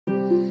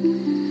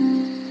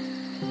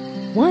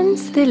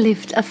Once there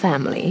lived a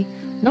family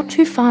not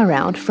too far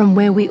out from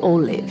where we all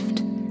lived.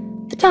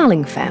 The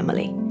Darling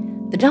family.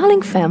 The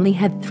Darling family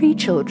had 3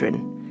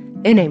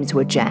 children. Their names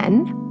were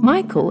Jan,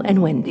 Michael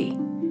and Wendy.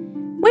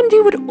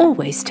 Wendy would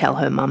always tell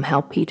her mum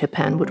how Peter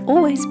Pan would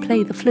always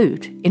play the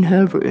flute in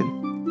her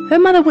room. Her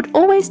mother would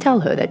always tell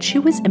her that she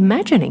was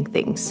imagining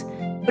things,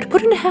 but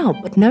couldn't help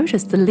but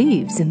notice the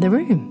leaves in the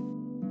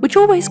room, which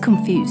always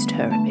confused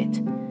her a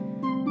bit.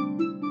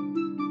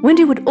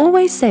 Wendy would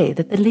always say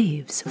that the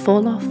leaves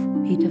fall off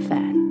Peter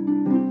Pan.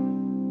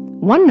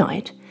 One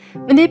night,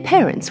 when their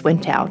parents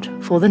went out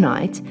for the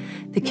night,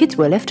 the kids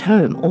were left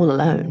home all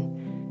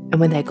alone,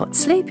 and when they got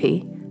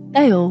sleepy,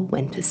 they all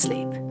went to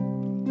sleep.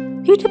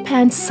 Peter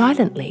Pan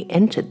silently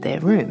entered their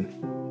room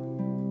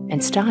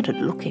and started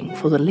looking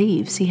for the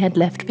leaves he had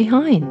left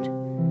behind.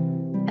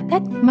 At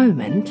that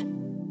moment,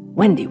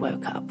 Wendy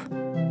woke up.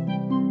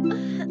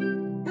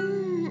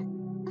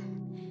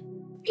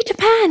 Peter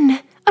Pan,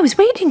 I was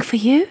waiting for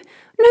you.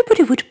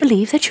 Nobody would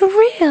believe that you're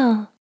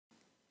real.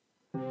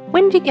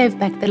 Wendy gave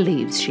back the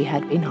leaves she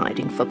had been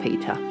hiding for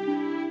Peter.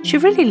 She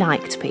really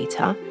liked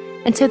Peter,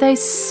 and so they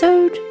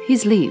sewed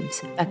his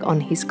leaves back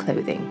on his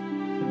clothing.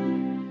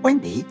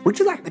 Wendy, would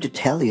you like me to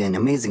tell you an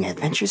amazing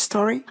adventure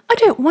story? I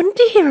don't want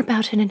to hear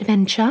about an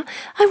adventure.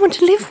 I want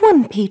to live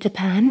one, Peter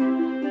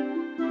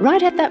Pan.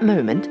 Right at that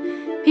moment,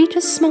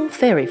 Peter's small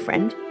fairy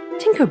friend,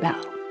 Tinker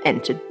Bell,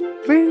 entered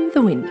through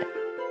the window.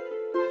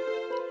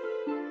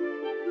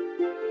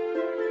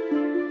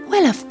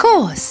 Well, of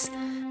course.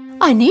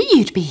 I knew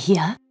you'd be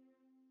here.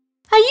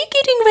 Are you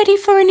getting ready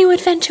for a new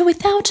adventure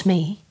without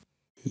me?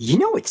 You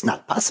know it's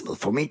not possible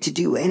for me to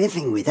do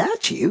anything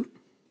without you.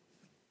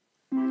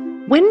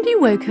 Wendy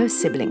woke her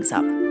siblings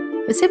up.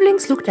 Her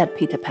siblings looked at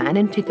Peter Pan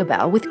and Tinker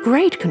Bell with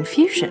great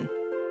confusion.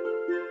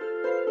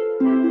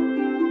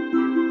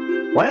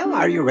 Well,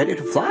 are you ready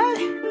to fly?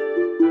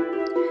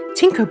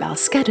 Tinker Bell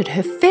scattered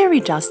her fairy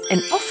dust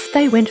and off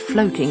they went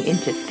floating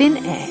into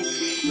thin air,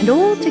 and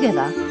all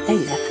together they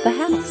left the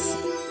house.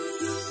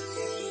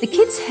 The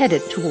kids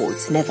headed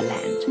towards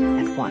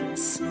Neverland at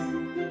once.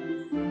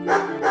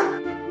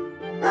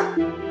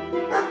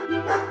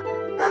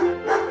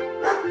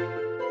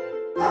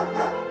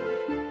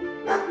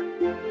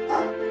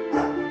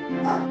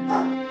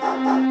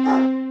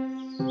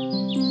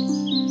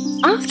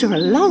 After a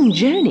long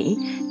journey,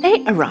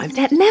 they arrived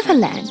at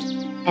Neverland,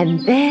 and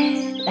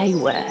there they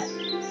were.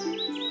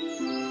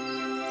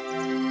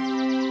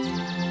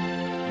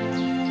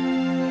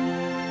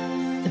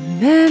 The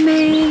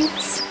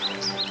mermaids,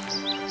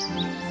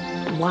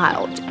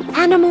 wild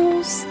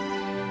animals,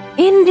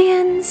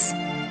 Indians,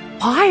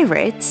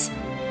 pirates,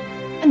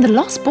 and the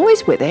lost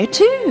boys were there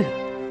too.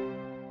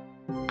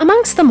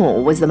 Amongst them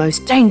all was the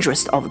most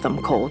dangerous of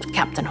them, called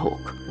Captain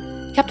Hook.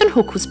 Captain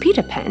Hook was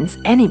Peter Pan's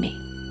enemy.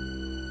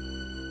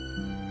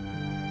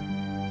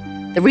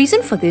 The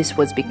reason for this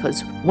was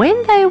because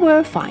when they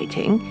were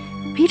fighting,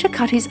 Peter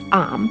cut his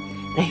arm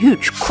and a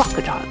huge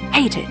crocodile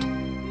ate it.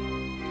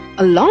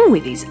 Along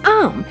with his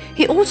arm,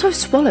 he also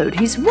swallowed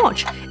his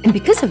watch, and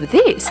because of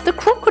this, the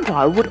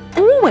crocodile would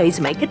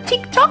always make a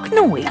tick-tock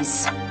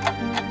noise.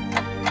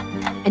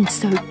 And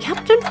so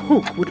Captain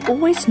Hook would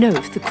always know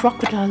if the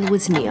crocodile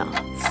was near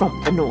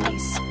from the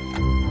noise.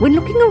 When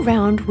looking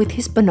around with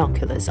his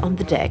binoculars on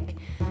the deck,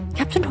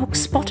 Captain Hook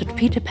spotted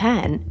Peter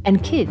Pan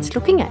and kids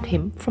looking at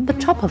him from the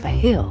top of a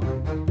hill.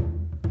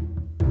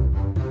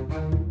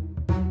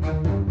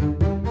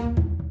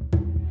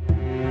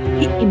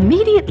 He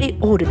immediately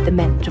ordered the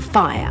men to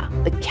fire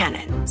the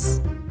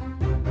cannons.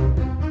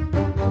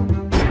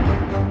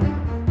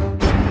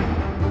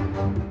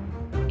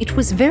 It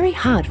was very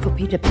hard for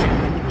Peter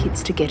Pan and the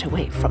kids to get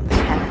away from the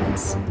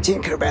cannons.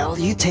 Tinkerbell,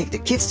 you take the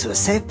kids to a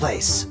safe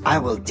place. I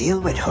will deal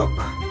with Hook.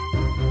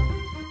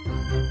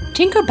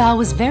 Tinker Bell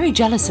was very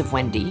jealous of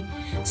Wendy,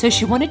 so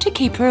she wanted to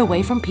keep her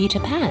away from Peter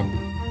Pan.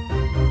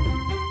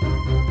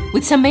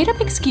 With some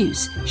made-up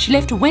excuse, she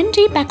left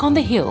Wendy back on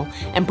the hill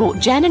and brought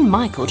Jan and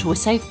Michael to a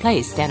safe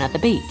place down at the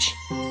beach.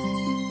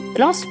 The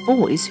lost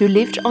boys who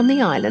lived on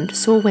the island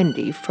saw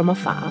Wendy from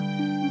afar,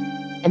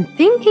 and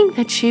thinking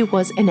that she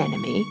was an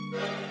enemy,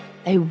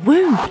 they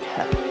wounded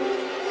her.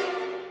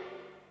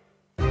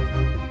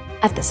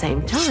 At the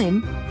same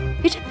time,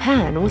 Peter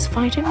Pan was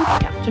fighting with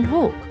Captain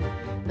Hook,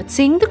 but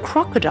seeing the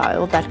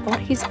crocodile that got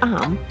his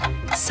arm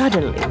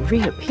suddenly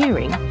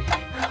reappearing,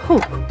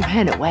 Hook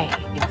ran away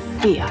in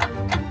fear.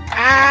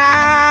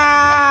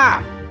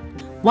 Ah!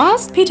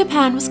 Whilst Peter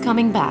Pan was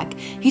coming back,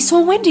 he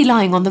saw Wendy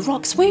lying on the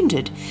rocks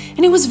wounded, and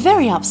he was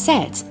very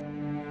upset.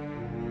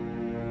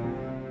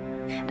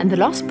 And the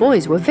lost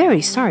boys were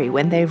very sorry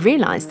when they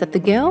realized that the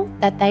girl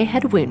that they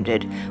had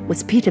wounded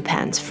was Peter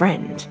Pan's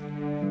friend.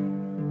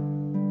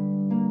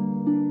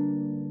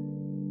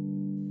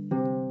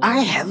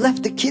 I have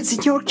left the kids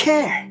in your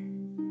care.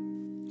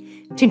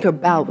 Tinker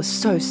Bell was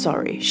so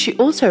sorry. She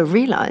also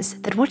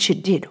realized that what she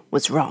did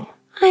was wrong.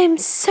 I am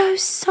so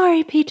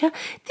sorry, Peter.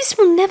 This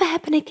will never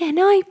happen again,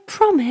 I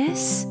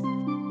promise.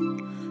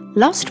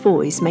 Lost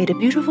boys made a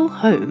beautiful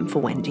home for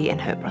Wendy and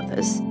her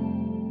brothers.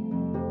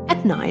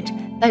 At night,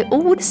 they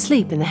all would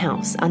sleep in the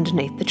house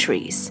underneath the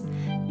trees,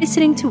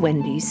 listening to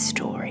Wendy's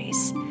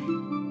stories.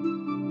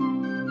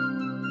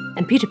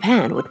 And Peter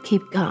Pan would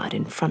keep guard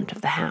in front of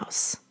the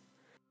house.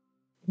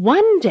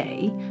 One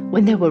day,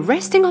 when they were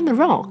resting on the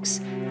rocks,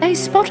 they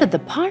spotted the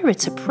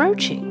pirates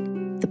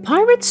approaching. The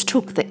pirates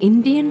took the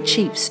Indian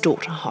chief's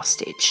daughter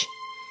hostage.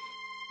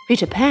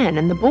 Peter Pan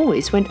and the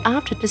boys went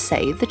after to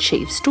save the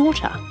chief's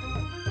daughter.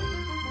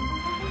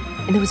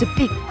 And there was a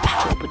big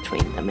battle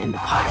between them and the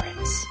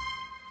pirates.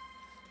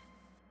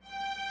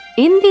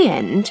 In the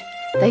end,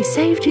 they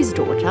saved his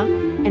daughter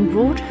and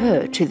brought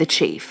her to the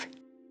chief.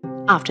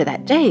 After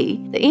that day,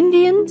 the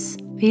Indians,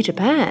 Peter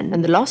Pan,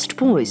 and the lost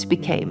boys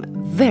became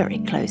very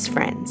close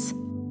friends.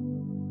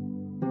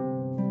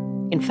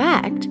 In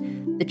fact,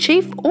 the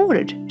chief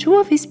ordered 2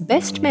 of his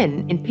best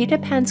men in Peter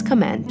Pan's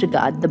command to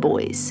guard the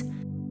boys.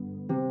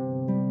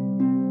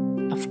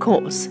 Of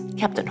course,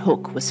 Captain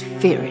Hook was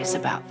furious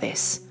about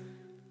this.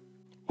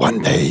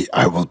 One day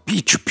I will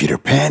beat you, Peter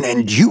Pan,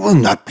 and you will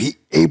not be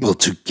able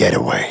to get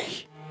away.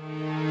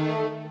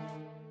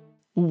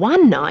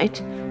 One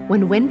night,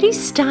 when Wendy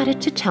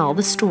started to tell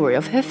the story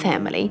of her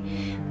family,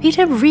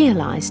 Peter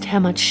realized how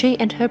much she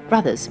and her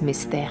brothers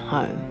missed their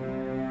home.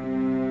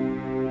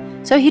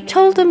 So he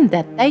told them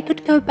that they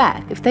could go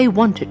back if they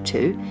wanted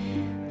to,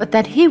 but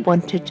that he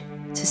wanted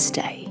to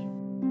stay.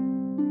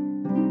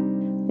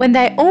 When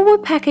they all were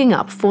packing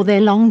up for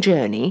their long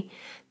journey,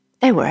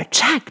 they were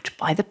attacked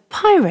by the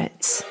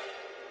pirates.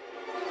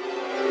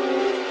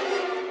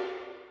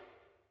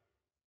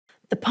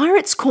 The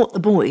pirates caught the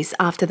boys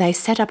after they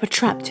set up a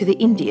trap to the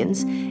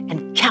Indians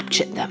and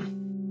captured them.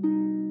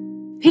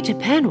 Peter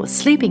Pan was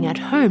sleeping at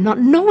home, not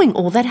knowing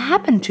all that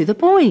happened to the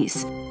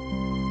boys.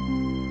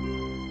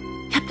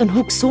 Captain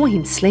Hook saw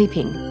him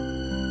sleeping,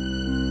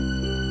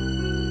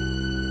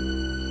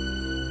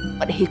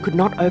 but he could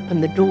not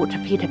open the door to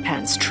Peter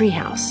Pan's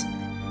treehouse.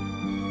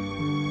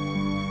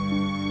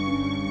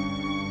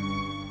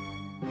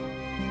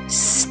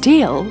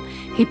 Still,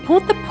 he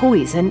poured the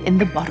poison in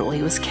the bottle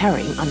he was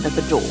carrying under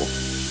the door,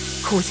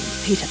 causing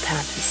Peter Pan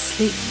to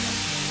sleep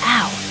for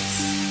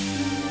hours.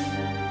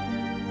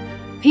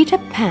 Peter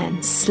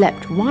Pan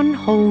slept one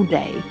whole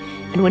day,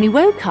 and when he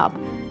woke up,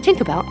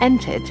 Tinkerbell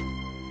entered.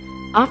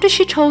 After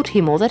she told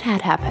him all that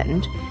had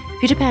happened,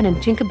 Peter Pan and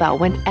Tinkerbell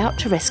went out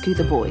to rescue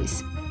the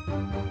boys.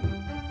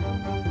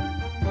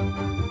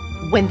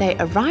 When they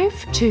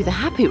arrived to the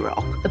Happy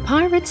Rock, the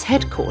pirates'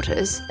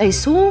 headquarters, they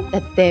saw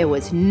that there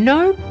was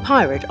no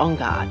pirate on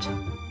guard.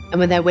 And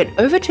when they went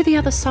over to the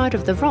other side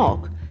of the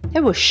rock,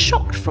 they were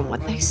shocked from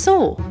what they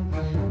saw.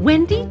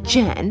 Wendy,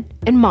 Jan,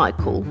 and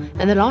Michael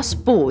and the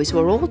lost boys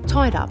were all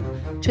tied up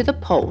to the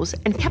poles,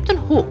 and Captain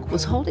Hook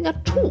was holding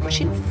a torch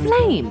in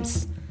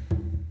flames.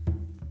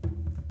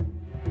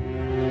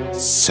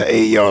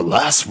 Say your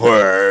last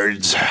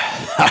words.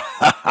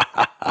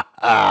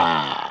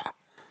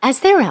 As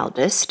their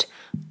eldest,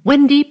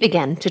 Wendy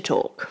began to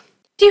talk.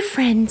 Dear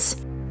friends,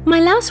 my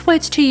last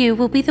words to you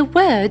will be the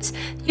words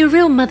your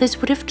real mothers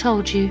would have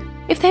told you.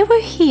 If they were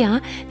here,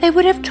 they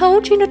would have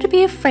told you not to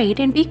be afraid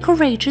and be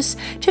courageous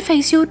to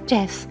face your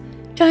death.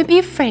 Don't be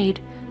afraid.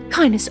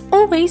 Kindness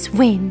always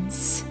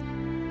wins.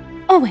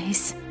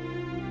 Always.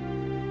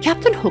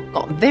 Captain Hook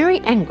got very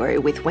angry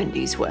with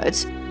Wendy's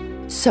words,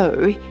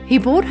 so he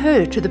brought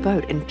her to the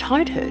boat and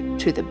tied her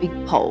to the big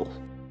pole.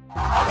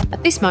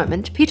 At this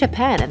moment, Peter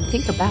Pan and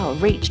Tinkerbell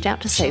reached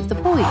out to save the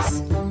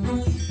boys.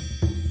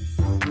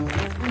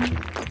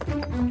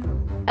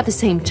 At the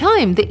same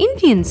time, the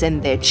Indians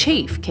and their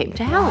chief came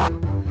to help.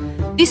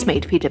 This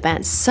made Peter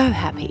Pan so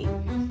happy,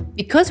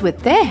 because with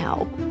their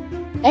help,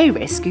 they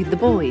rescued the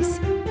boys.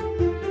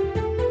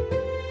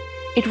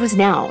 It was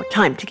now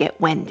time to get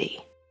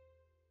Wendy.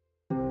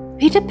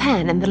 Peter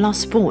Pan and the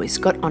lost boys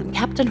got on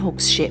Captain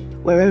Hook's ship,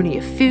 where only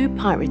a few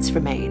pirates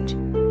remained.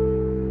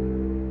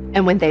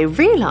 And when they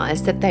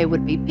realized that they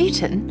would be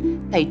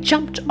beaten, they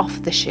jumped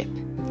off the ship.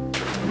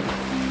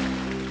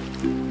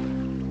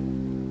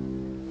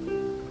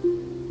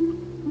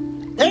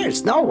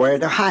 There's nowhere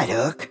to hide,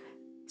 Hook.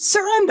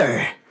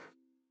 Surrender!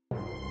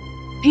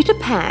 Peter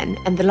Pan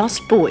and the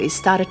lost boys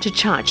started to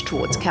charge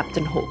towards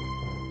Captain Hook,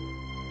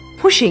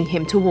 pushing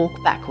him to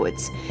walk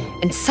backwards,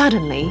 and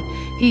suddenly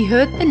he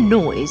heard the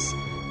noise,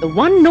 the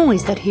one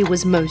noise that he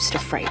was most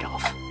afraid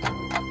of.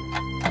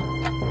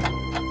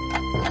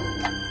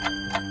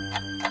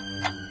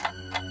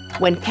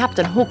 When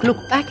Captain Hook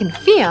looked back in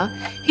fear,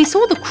 he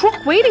saw the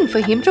croc waiting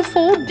for him to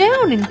fall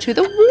down into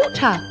the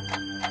water.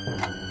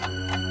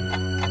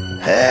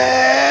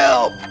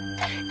 Help!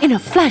 In a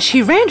flash,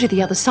 he ran to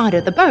the other side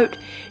of the boat,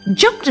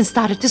 jumped and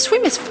started to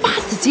swim as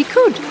fast as he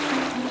could.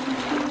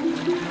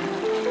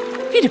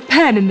 Peter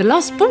Pan and the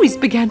lost boys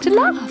began to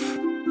laugh.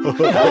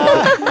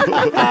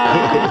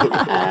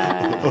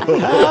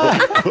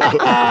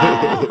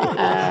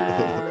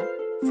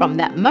 From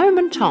that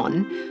moment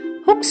on,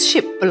 Hook's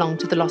ship belonged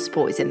to the lost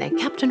boys and their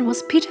captain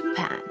was Peter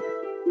Pan.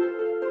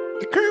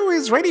 The crew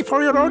is ready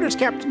for your orders,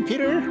 Captain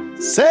Peter.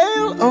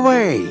 Sail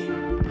away!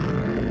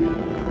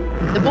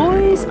 The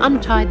boys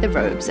untied the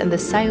ropes and the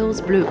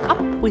sails blew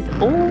up with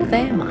all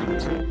their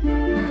might.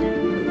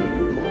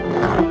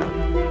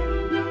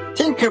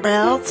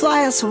 Tinkerbell,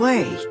 fly us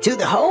away to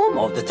the home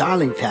of the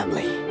Darling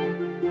family.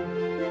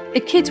 The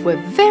kids were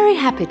very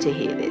happy to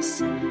hear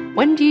this.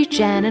 Wendy,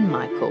 Jan and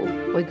Michael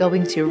were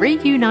going to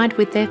reunite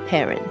with their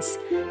parents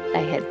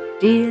they had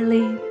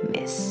dearly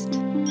missed.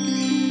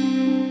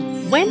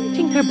 When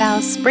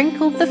Tinkerbell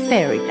sprinkled the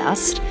fairy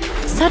dust,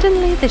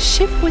 suddenly the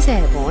ship was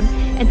airborne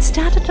and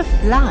started to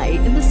fly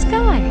in the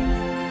sky.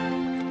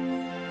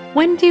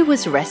 Wendy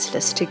was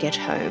restless to get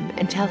home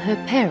and tell her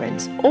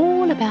parents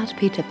all about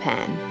Peter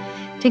Pan,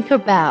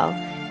 Tinkerbell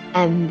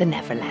and the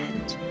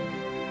Neverland.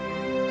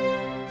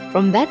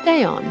 From that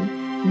day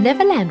on,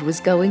 Neverland was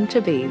going to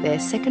be their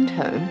second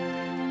home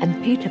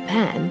and Peter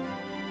Pan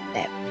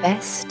their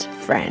best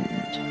friend.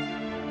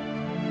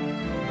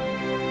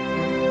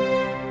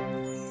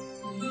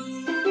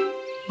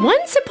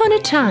 Once upon a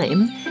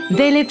time,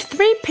 there lived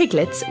 3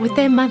 piglets with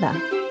their mother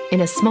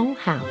in a small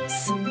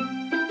house.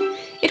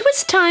 It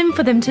was time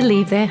for them to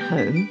leave their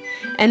home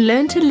and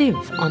learn to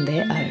live on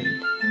their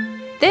own.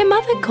 Their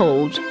mother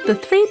called the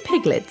 3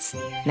 piglets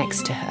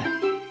next to her.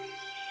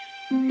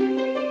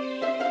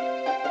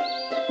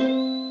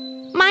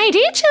 My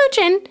dear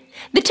children,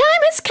 the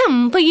time has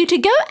come for you to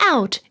go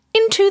out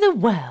into the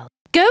world.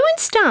 Go and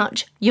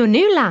start your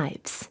new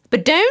lives.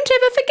 But don't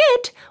ever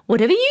forget,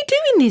 whatever you do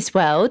in this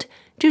world,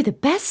 do the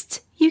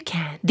best you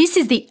can. This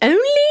is the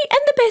only and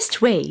the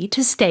best way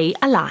to stay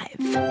alive.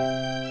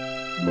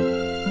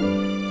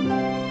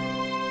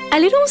 A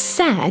little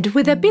sad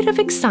with a bit of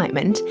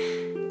excitement,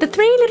 the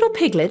 3 little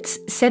piglets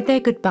said their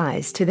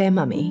goodbyes to their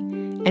mummy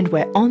and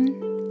were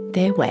on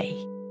their way.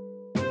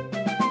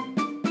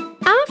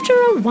 After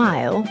a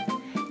while,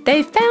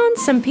 they found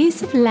some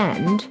piece of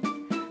land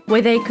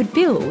where they could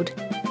build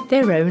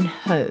their own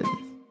home.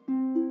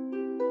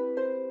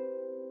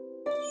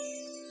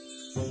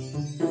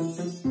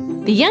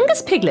 The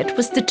youngest piglet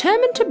was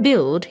determined to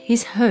build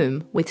his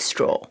home with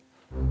straw.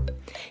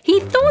 He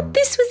thought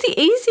this was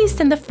the easiest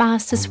and the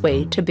fastest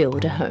way to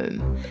build a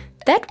home.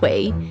 That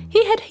way,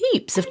 he had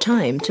heaps of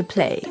time to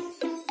play.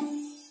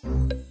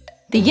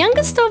 The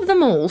youngest of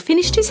them all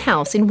finished his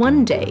house in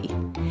one day.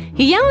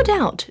 He yelled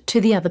out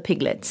to the other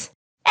piglets,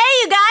 "Hey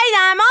you guys,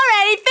 I'm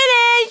already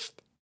finished!"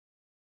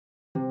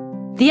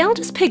 The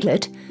eldest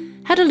piglet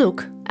had a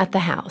look at the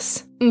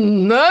house.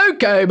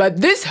 Okay, but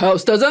this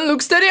house doesn't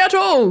look steady at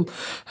all.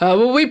 How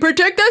will we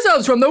protect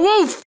ourselves from the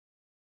wolf?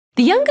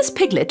 The youngest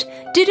piglet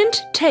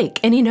didn't take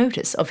any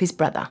notice of his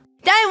brother.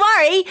 Don't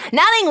worry,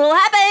 nothing will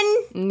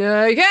happen.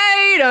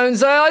 Okay, don't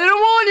say I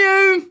didn't warn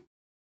you.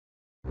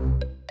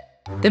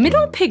 The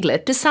middle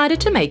piglet decided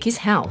to make his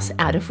house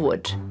out of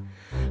wood.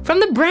 From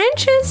the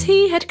branches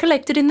he had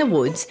collected in the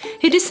woods,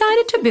 he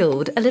decided to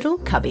build a little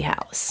cubby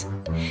house.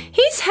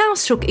 His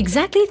house took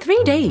exactly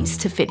 3 days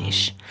to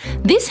finish.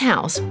 This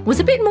house was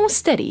a bit more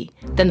steady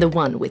than the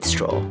one with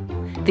straw.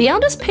 The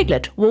eldest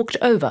piglet walked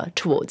over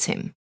towards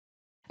him.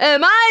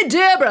 My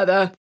dear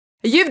brother,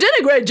 you've done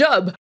a great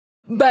job,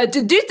 but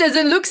this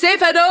doesn't look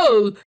safe at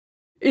all.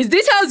 Is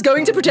this house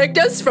going to protect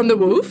us from the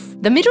wolf?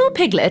 The middle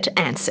piglet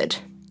answered,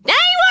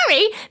 Don't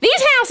worry,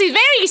 this house is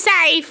very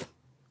safe.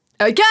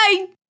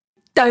 Okay,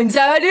 don't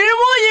say I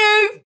didn't warn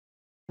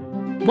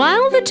you.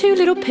 While the 2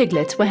 little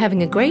piglets were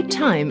having a great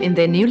time in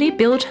their newly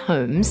built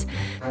homes,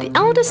 the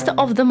eldest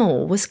of them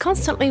all was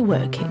constantly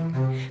working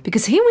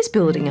because he was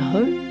building a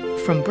home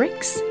from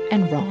bricks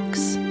and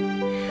rocks.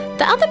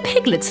 The other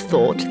piglets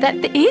thought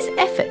that his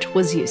effort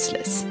was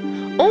useless.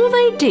 All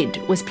they did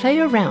was play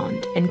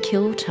around and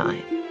kill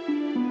time.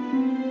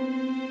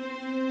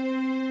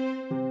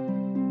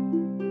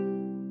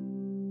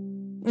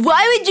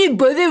 Why would you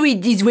bother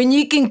with this when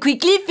you can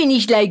quickly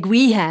finish like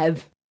we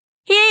have?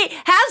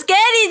 How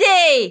scared is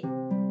he?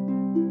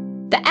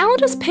 The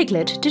eldest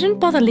piglet didn't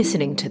bother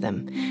listening to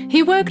them.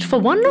 He worked for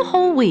 1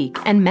 whole week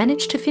and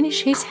managed to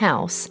finish his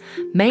house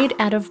made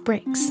out of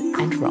bricks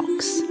and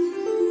rocks.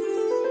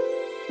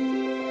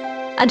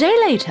 A day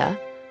later,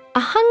 a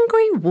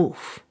hungry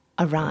wolf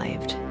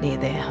arrived near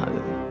their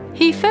home.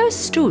 He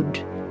first stood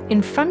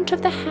in front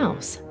of the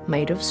house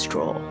made of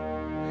straw.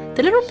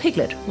 The little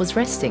piglet was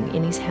resting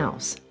in his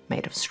house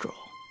made of straw.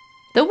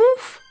 The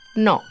wolf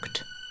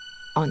knocked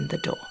on the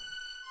door.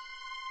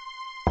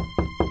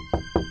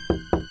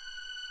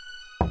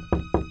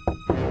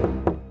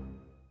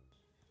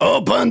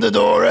 Open the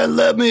door and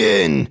let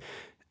me in.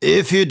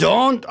 If you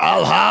don't,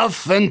 I'll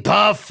huff and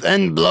puff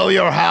and blow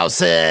your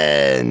house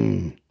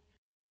in.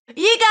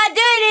 You can't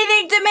do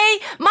anything to me.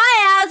 My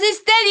house is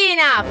steady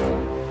enough.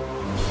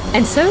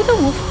 And so the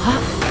wolf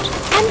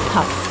huffed and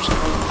puffed,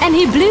 and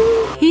he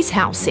blew his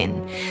house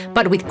in.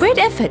 But with great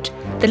effort,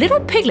 the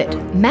little piglet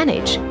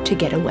managed to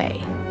get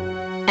away.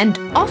 And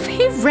off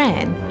he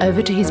ran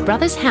over to his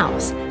brother's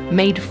house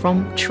made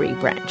from tree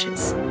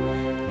branches.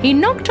 He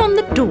knocked on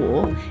the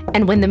door,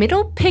 and when the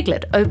middle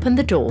piglet opened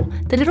the door,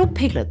 the little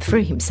piglet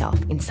threw himself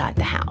inside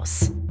the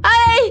house.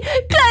 Hey,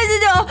 close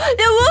the door.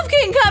 The wolf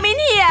can come in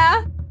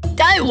here.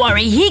 Don't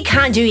worry, he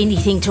can't do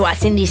anything to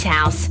us in this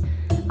house.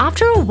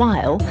 After a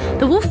while,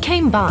 the wolf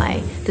came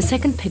by the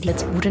second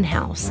piglet's wooden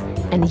house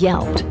and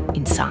yelled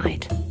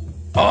inside.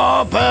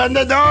 Open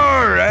the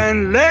door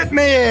and let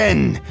me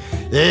in.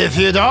 If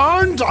you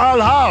don't,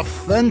 I'll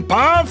huff and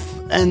puff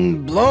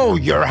and blow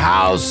your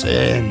house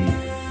in.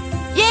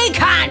 You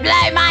can't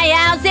blow my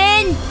house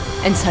in!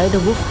 And so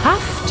the wolf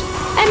huffed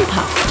and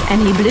puffed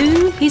and he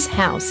blew his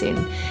house in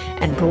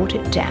and brought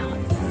it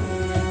down.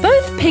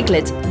 Both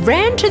piglets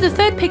ran to the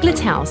third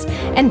piglet's house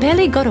and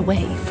barely got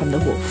away from the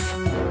wolf.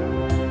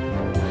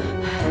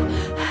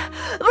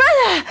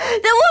 Brother,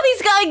 the wolf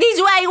is going this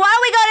way. What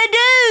are we going to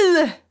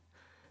do?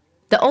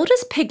 The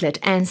oldest piglet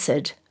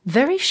answered,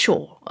 very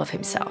sure of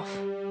himself.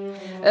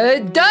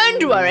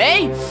 Don't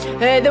worry.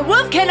 The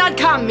wolf cannot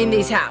come in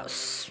this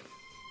house.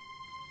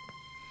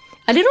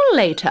 A little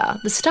later,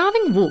 the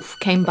starving wolf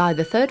came by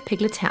the third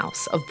piglet's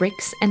house of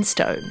bricks and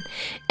stone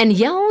and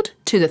yelled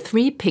to the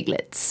three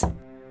piglets.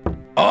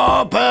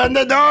 Open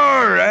the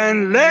door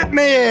and let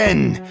me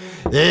in.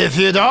 If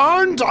you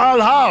don't, I'll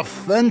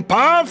huff and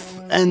puff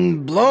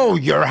and blow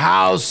your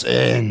house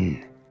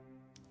in.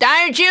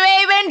 Don't you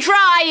even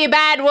try, you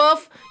bad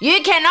wolf.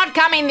 You cannot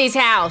come in this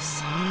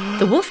house.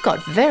 The wolf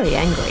got very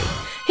angry.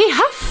 He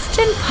huffed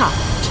and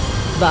puffed,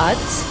 but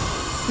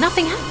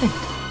nothing happened.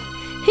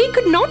 He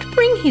could not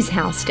bring his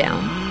house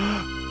down.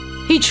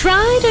 He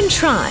tried and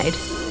tried,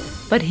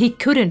 but he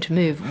couldn't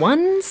move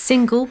one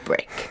single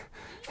brick.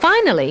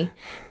 Finally,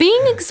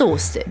 being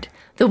exhausted,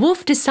 the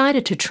wolf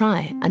decided to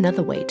try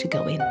another way to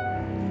go in.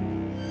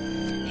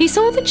 He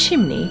saw the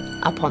chimney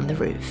up on the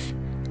roof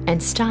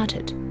and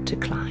started to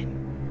climb.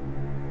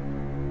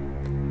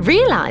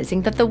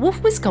 Realizing that the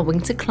wolf was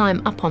going to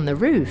climb up on the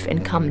roof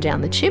and come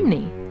down the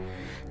chimney,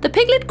 the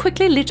piglet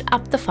quickly lit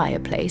up the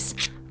fireplace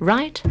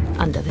right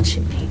under the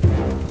chimney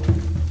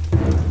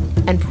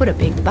and put a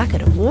big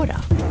bucket of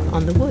water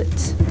on the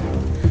woods.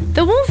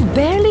 The wolf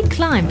barely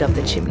climbed up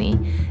the chimney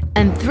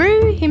and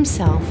threw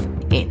himself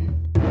in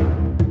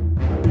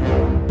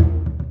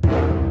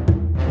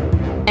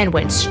and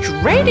went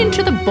straight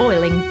into the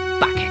boiling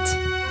bucket.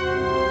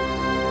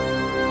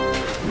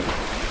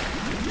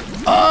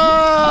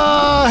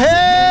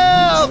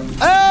 Help!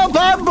 Help!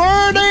 I'm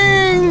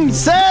burning!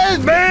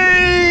 Save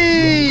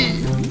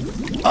me!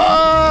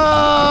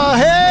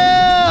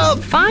 Help!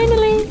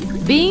 Finally,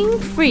 being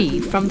free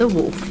from the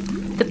wolf,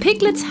 the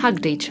piglets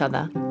hugged each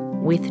other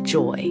with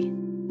joy.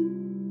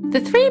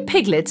 The three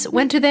piglets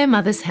went to their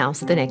mother's house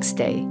the next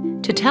day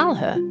to tell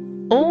her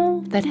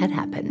all that had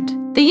happened.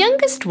 The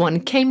youngest one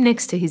came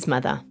next to his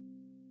mother.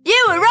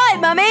 You were right,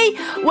 Mummy.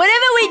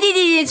 Whatever we did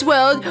in this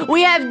world,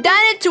 we have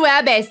done it to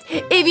our best.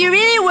 If you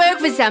really work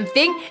for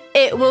something,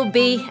 it will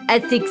be a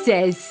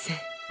success.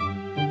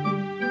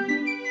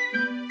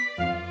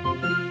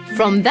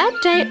 From that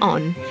day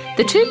on,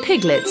 the two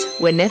piglets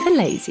were never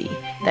lazy.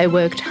 They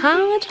worked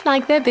hard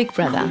like their big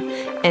brother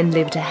and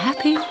lived a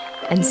happy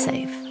and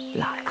safe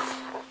life.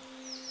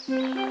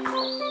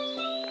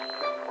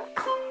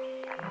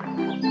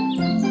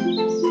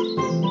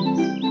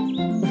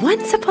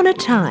 Once upon a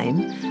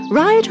time,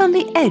 right on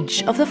the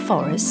edge of the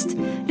forest,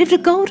 lived a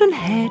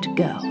golden-haired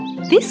girl.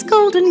 This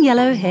golden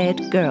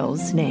yellow-haired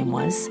girl's name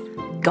was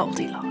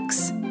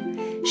Goldilocks.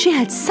 She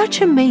had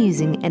such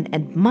amazing and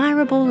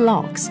admirable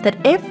locks that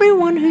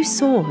everyone who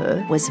saw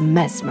her was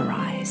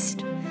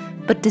mesmerized.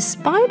 But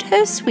despite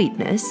her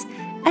sweetness,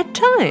 at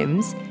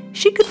times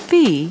she could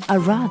be a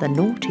rather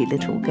naughty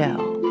little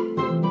girl.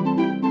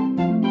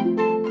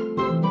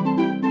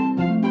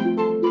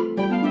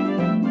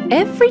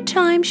 Every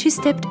time she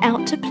stepped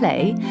out to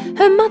play,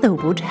 her mother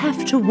would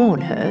have to warn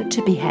her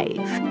to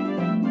behave.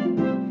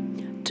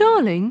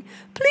 "Darling,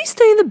 please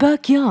stay in the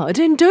backyard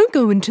and don't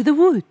go into the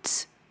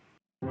woods."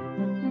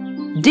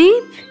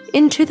 Deep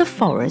into the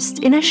forest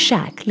in a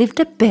shack lived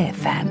a bear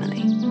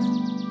family.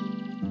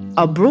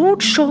 A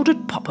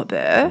broad-shouldered papa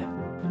bear,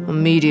 a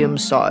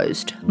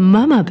medium-sized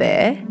mama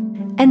bear,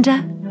 and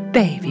a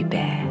baby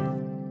bear.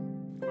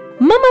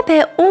 Mama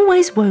Bear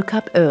always woke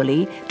up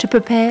early to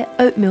prepare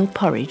oatmeal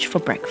porridge for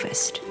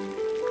breakfast.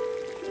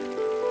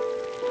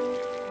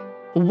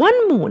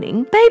 One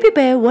morning, Baby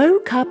Bear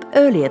woke up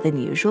earlier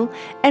than usual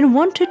and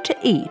wanted to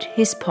eat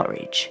his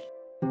porridge.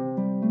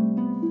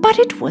 But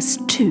it was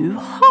too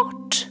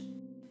hot.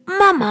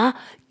 Mama,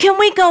 can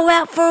we go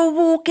out for a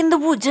walk in the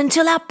woods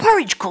until our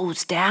porridge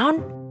cools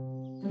down?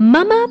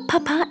 Mama,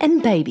 Papa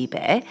and Baby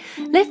Bear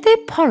left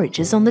their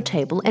porridges on the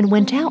table and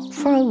went out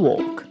for a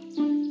walk.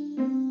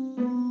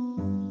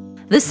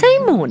 The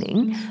same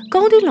morning,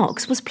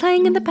 Goldilocks was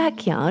playing in the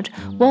backyard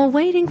while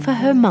waiting for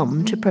her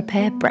mum to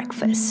prepare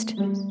breakfast.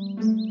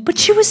 But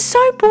she was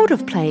so bored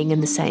of playing in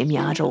the same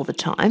yard all the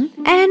time,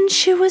 and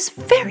she was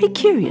very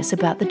curious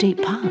about the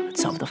deep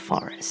parts of the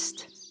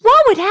forest.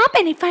 What would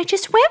happen if I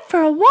just went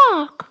for a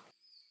walk?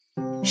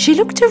 She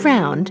looked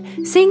around,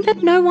 seeing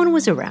that no one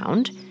was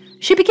around.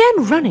 She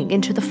began running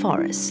into the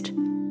forest.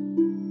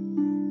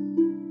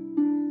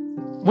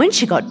 When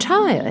she got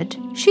tired,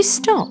 she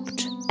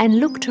stopped and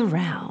looked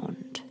around.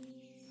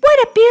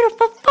 What a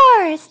beautiful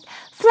forest!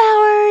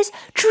 Flowers,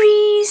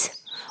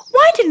 trees.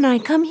 Why didn't I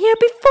come here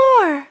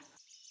before?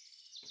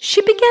 she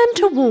began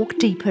to walk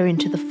deeper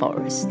into the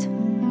forest.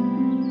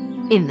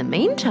 In the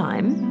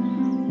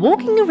meantime,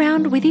 walking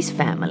around with his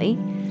family,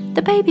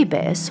 the baby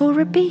bear saw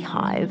a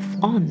beehive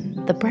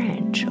on the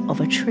branch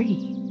of a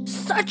tree.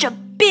 Such a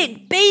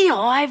big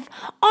beehive!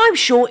 I'm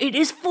sure it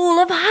is full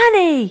of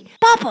honey.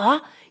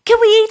 Papa, can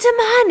we eat some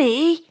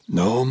honey?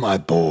 No, my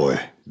boy,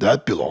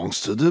 that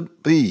belongs to the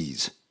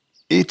bees.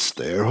 It's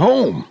their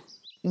home.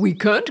 We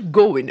can't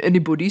go in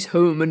anybody's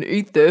home and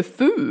eat their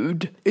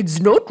food. It's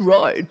not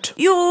right.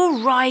 You're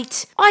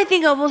right. I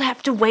think I will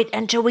have to wait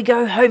until we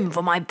go home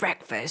for my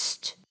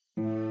breakfast.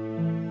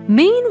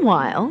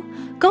 Meanwhile,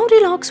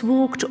 Goldilocks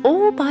walked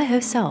all by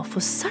herself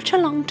for such a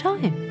long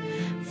time.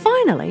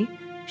 Finally,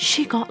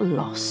 she got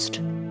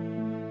lost.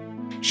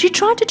 She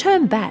tried to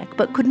turn back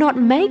but could not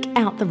make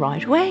out the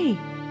right way.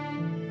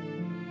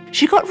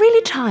 She got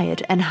really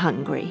tired and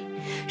hungry.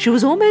 She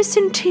was almost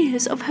in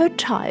tears of her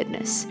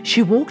tiredness.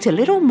 She walked a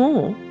little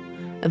more,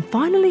 and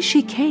finally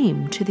she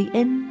came to the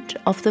end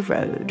of the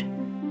road.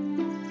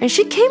 And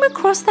she came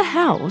across the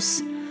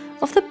house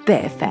of the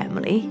bear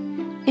family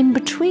in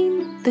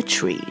between the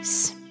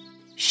trees.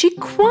 She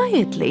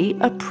quietly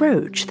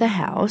approached the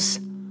house,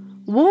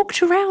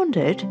 walked around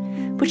it,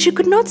 but she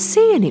could not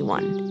see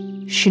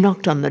anyone. She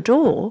knocked on the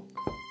door,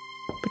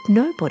 but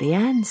nobody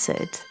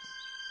answered.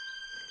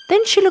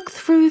 Then she looked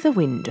through the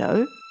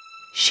window.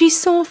 She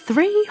saw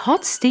 3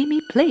 hot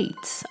steamy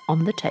plates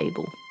on the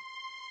table.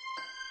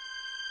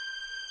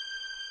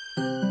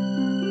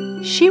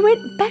 She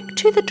went back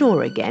to the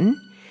door again,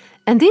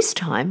 and this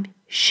time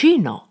she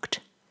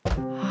knocked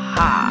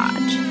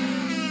hard.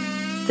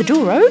 The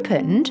door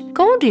opened.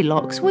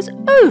 Goldilocks was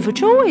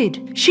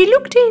overjoyed. She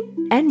looked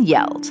in and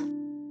yelled,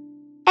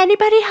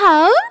 "Anybody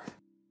home?"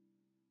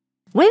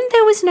 When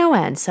there was no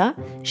answer,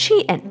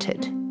 she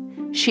entered.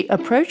 She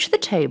approached the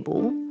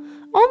table.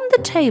 On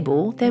the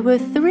table there were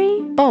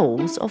 3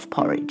 bowls of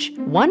porridge,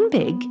 1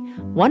 big,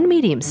 1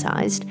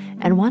 medium-sized,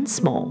 and 1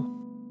 small.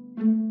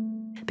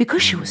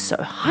 Because she was so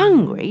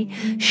hungry,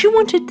 she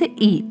wanted to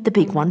eat the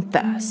big one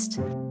first.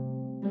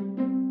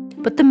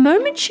 But the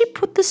moment she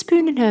put the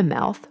spoon in her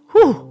mouth,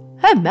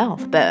 her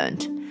mouth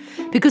burned,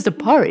 because the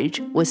porridge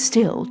was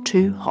still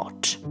too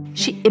hot.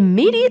 She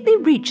immediately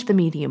reached the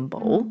medium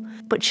bowl,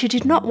 but she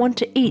did not want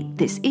to eat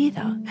this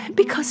either,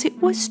 because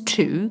it was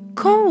too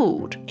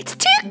cold. It's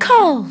too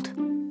cold!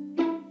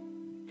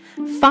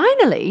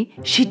 Finally,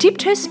 she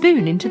dipped her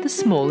spoon into the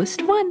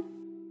smallest one.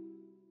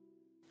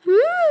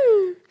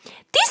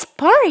 This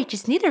porridge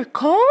is neither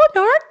cold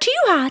nor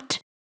too hot.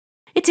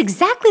 It's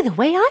exactly the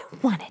way I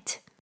want it.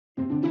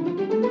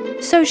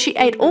 So she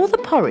ate all the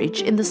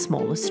porridge in the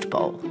smallest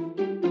bowl.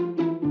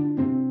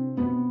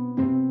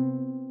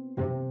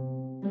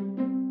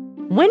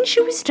 When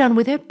she was done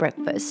with her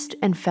breakfast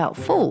and felt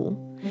full,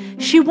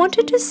 she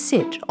wanted to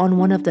sit on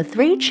one of the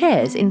 3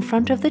 chairs in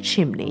front of the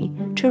chimney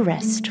to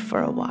rest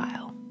for a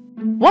while.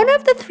 One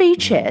of the 3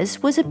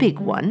 chairs was a big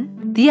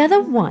one, the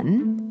other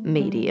one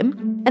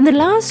medium, and the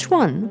last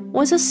one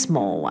was a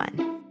small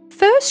one.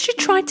 First she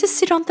tried to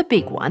sit on the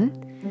big one,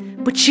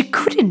 but she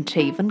couldn't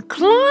even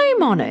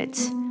climb on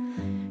it.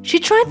 She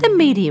tried the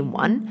medium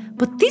one,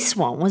 but this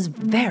one was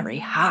very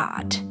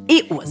hard.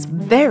 It was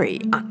very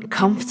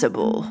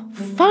uncomfortable.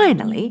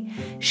 Finally,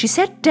 she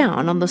sat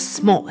down on the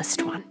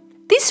smallest one.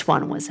 This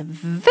one was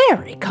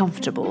very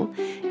comfortable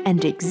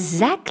and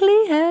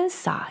exactly her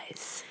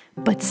size.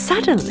 But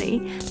suddenly,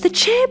 the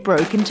chair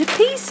broke into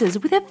pieces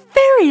with a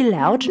very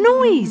loud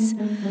noise.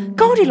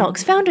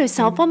 Goldilocks found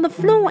herself on the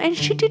floor and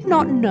she did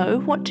not know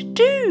what to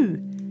do.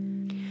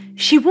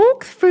 She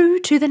walked through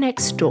to the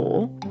next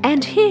door,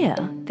 and here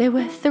there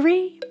were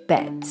 3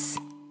 beds.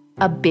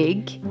 A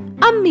big,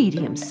 a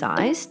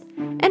medium-sized,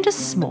 and a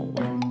small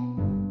one.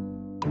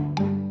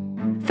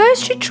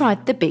 First she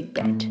tried the big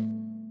bed.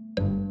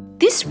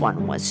 This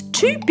one was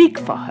too big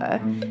for her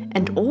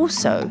and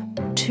also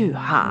too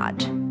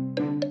hard.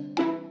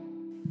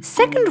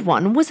 Second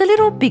one was a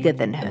little bigger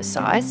than her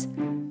size,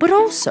 but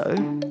also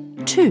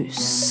too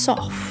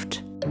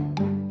soft.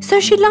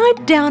 So she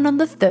lied down on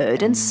the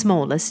 3rd and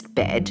smallest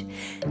bed.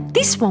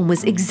 This one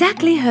was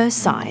exactly her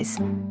size,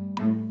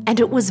 and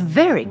it was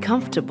very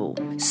comfortable.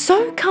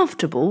 So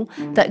comfortable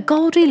that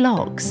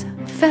Goldilocks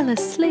fell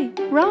asleep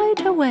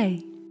right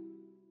away.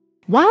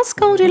 Whilst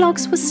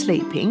Goldilocks was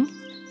sleeping,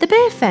 the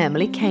bear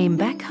family came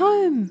back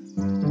home.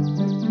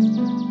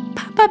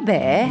 Papa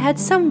Bear had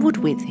some wood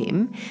with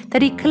him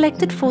that he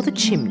collected for the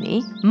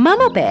chimney.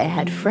 Mama Bear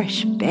had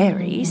fresh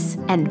berries,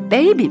 and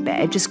Baby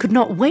Bear just could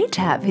not wait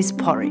to have his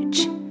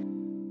porridge.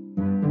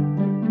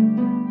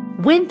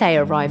 When they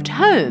arrived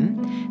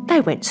home,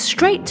 they went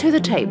straight to the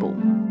table.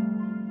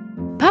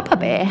 Papa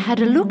Bear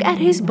had a look at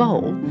his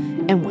bowl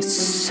and was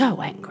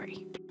so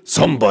angry.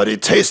 Somebody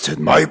tasted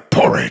my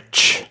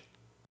porridge.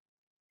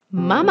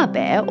 Mama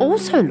Bear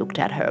also looked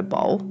at her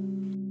bowl.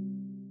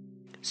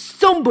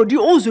 Somebody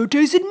also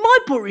tasted my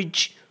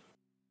porridge.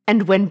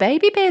 And when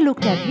Baby Bear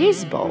looked at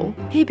his bowl,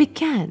 he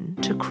began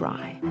to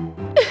cry.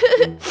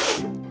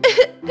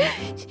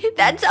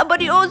 that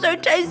somebody also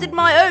tasted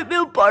my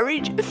oatmeal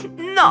porridge.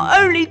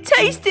 Not only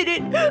tasted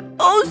it,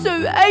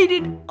 also ate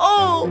it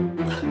all.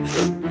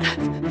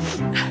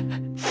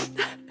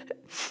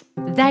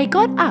 They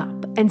got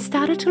up and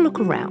started to look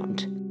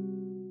around.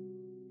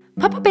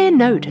 Papa Bear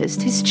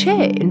noticed his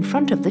chair in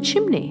front of the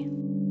chimney.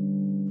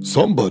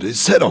 Somebody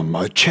sat on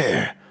my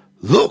chair.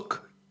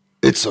 Look,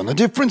 it's on a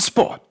different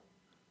spot.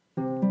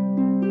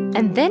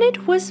 And then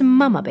it was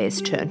Mama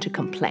Bear's turn to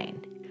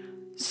complain.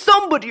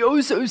 Somebody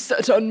also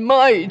sat on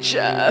my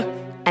chair.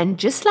 And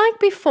just like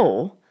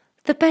before,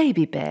 the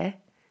baby bear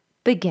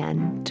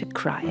began to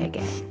cry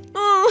again.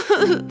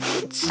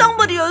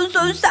 Somebody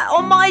also sat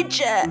on my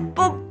chair,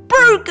 but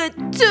broke it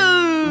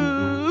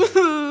too.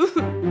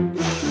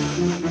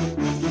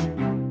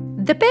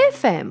 The bear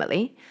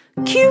family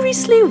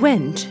curiously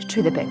went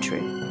to the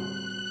bedroom.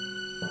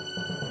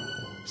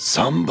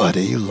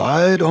 Somebody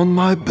lied on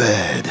my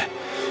bed.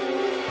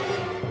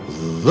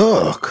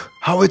 Look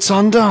how it's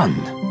undone.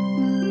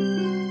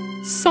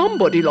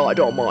 Somebody lied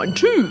on mine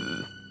too.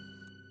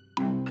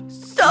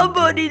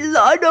 Somebody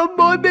lied on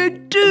my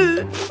bed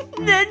too,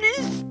 then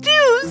is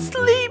still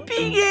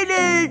sleeping in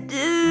it.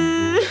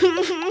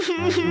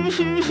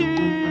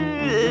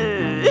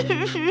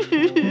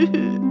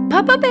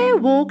 Papa Bear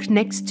walked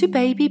next to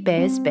Baby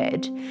Bear's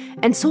bed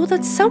and saw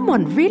that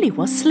someone really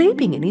was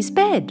sleeping in his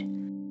bed.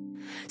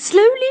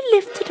 Slowly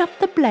lifted up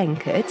the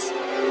blankets,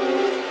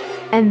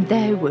 and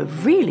they were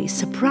really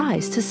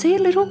surprised to see a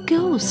little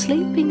girl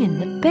sleeping in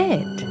the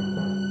bed.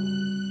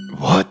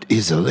 What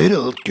is a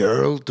little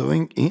girl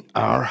doing in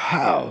our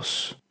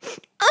house?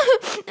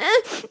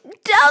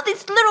 Tell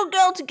this little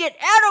girl to get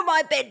out of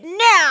my bed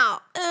now.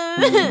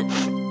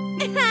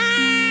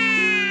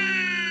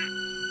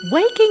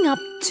 Waking up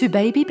to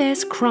Baby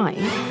Bear's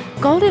crying,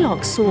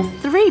 Goldilocks saw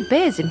 3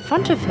 bears in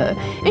front of her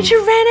and she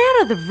ran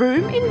out of the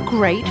room in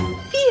great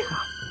fear.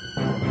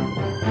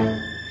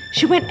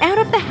 She went out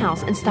of the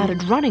house and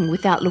started running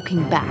without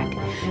looking back.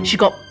 She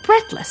got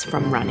breathless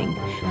from running,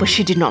 but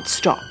she did not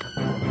stop.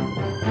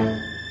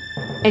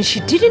 And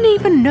she didn't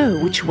even know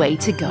which way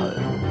to go.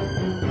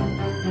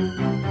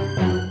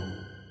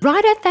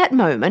 Right at that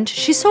moment,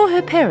 she saw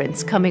her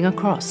parents coming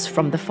across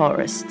from the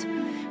forest.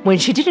 When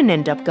she didn't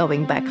end up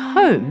going back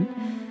home,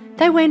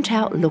 they went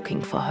out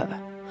looking for her.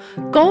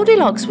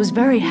 Goldilocks was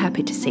very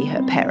happy to see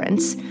her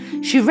parents.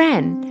 She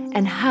ran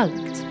and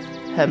hugged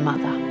her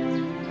mother.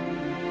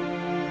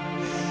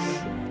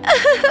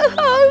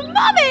 Oh,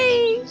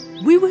 Mummy!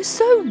 We were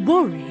so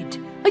worried.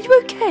 Are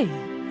you okay?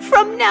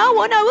 From now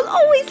on, I will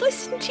always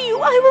listen to you.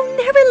 I will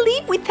never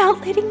leave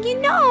without letting you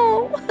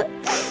know.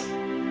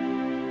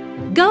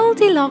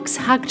 Goldilocks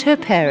hugged her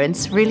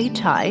parents really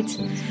tight.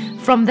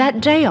 From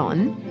that day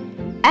on,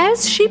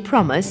 as she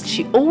promised,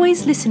 she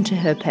always listened to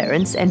her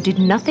parents and did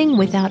nothing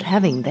without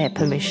having their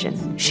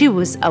permission. She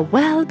was a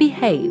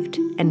well-behaved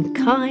and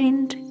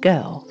kind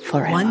girl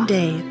forever. One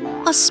day,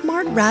 a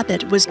smart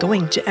rabbit was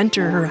going to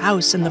enter her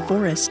house in the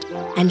forest,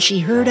 and she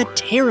heard a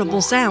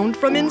terrible sound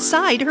from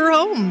inside her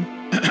home.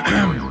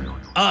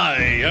 I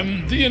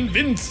am the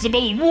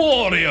Invincible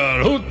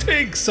warrior who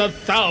takes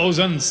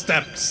 1,000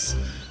 steps.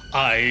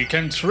 I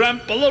can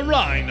trample a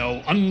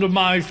rhino under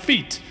my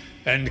feet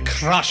and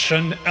crush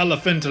an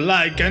elephant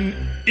like an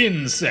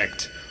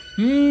insect.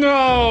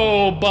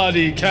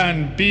 Nobody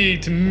can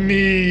beat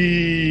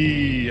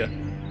me.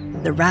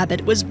 The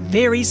rabbit was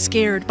very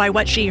scared by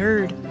what she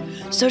heard,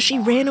 so she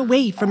ran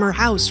away from her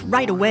house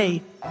right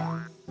away.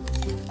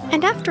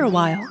 And after a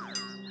while,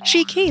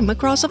 she came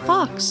across a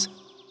fox.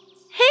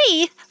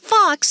 "Hey,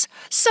 Fox,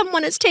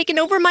 someone has taken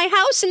over my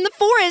house in the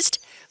forest.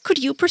 Could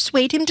you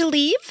persuade him to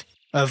leave?"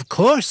 Of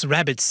course,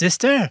 Rabbit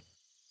sister.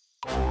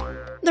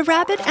 The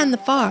rabbit and the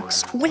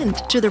fox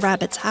went to the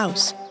rabbit's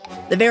house.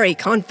 The very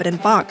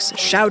confident fox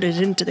shouted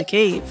into the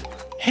cave.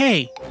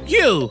 Hey,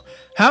 you!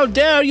 How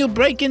dare you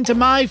break into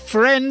my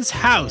friend's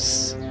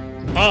house?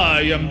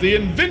 I am the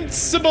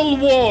Invincible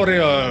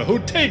warrior who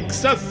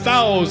takes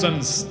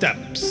 1,000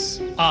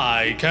 steps.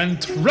 I can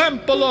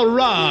trample a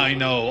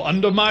rhino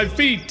under my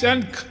feet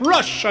and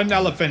crush an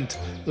elephant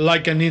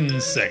like an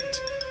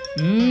insect.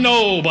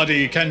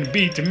 Nobody can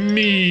beat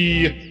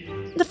me.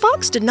 The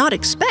fox did not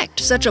expect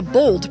such a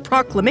bold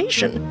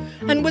proclamation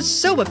and was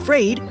so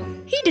afraid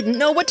he didn't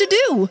know what to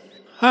do.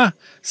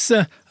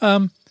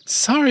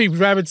 Sorry,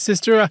 Rabbit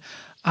sister.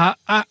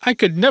 I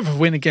could never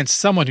win against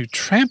someone who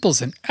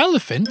tramples an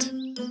elephant.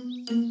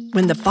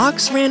 When the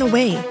fox ran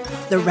away,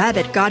 the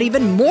rabbit got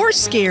even more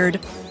scared.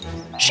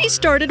 She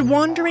started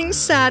wandering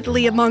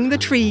sadly among the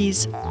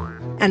trees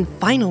and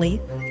finally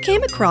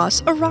came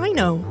across a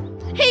rhino.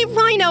 "Hey,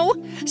 Rhino!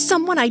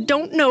 Someone I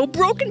don't know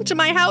broke into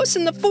my house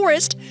in the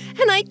forest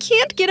and I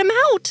can't get him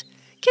out.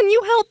 Can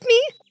you help me?"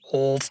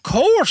 Of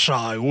course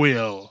I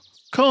will.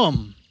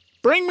 Come,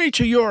 bring me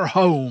to your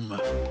home.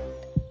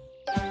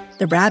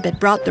 The rabbit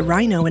brought the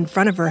rhino in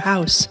front of her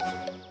house.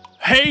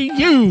 Hey,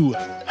 you!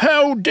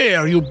 How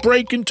dare you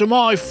break into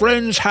my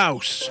friend's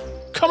house?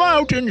 Come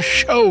out and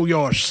show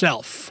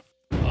yourself.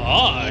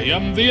 I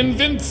am the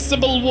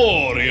Invincible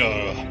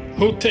warrior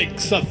who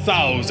takes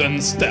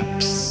 1,000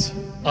 steps.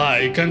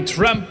 I can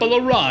trample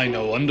a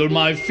rhino under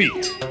my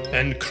feet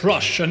and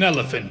crush an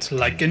elephant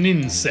like an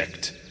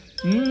insect.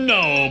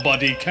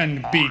 Nobody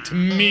can beat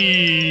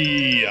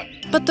me.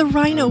 But the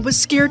rhino was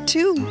scared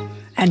too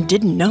and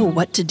didn't know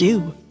what to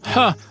do.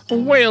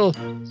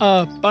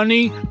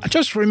 Bunny, I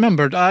just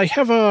remembered I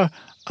have a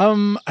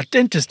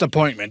dentist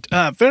appointment.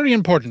 Very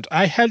important.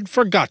 I had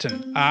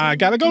forgotten. I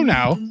gotta go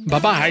now.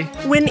 Bye-bye.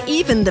 When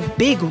even the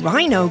big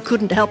rhino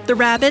couldn't help the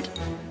rabbit,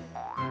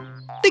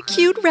 the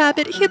cute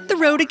rabbit hit the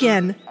road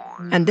again.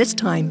 And this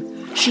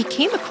time, she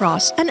came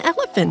across an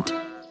elephant.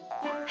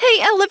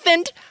 Hey,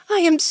 elephant, I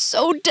am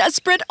so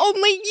desperate.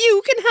 Only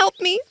you can help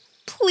me.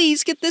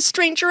 Please get this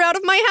stranger out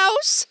of my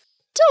house.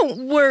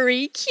 Don't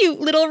worry,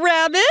 cute little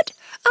rabbit.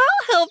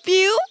 I'll help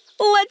you.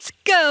 Let's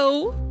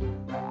go.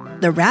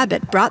 The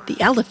rabbit brought the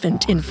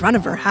elephant in front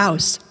of her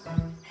house.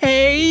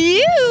 Hey,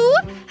 you!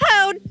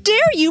 How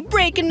dare you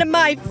break into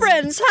my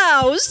friend's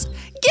house?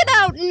 Get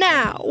out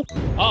now!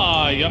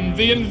 I am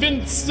the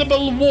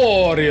Invincible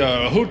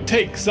Warrior who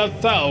takes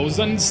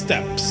 1,000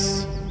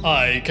 steps.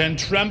 I can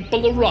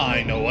trample a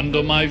rhino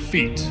under my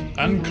feet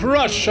and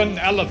crush an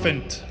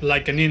elephant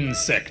like an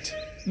insect.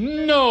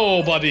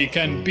 Nobody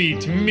can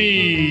beat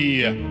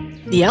me.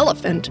 The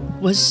elephant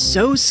was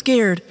so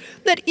scared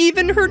that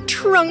even her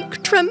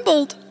trunk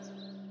trembled.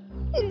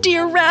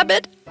 Dear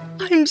rabbit,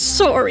 I'm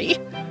sorry,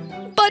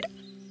 but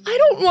I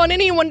don't want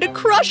anyone to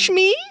crush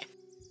me.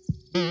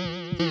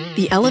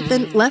 The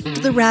elephant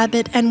left the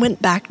rabbit and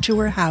went back to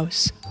her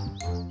house.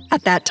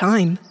 At that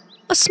time,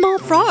 a small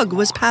frog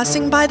was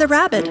passing by the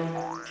rabbit.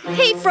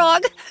 Hey,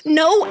 frog,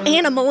 no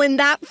animal in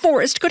that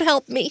forest could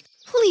help me.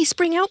 Please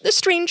bring out the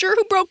stranger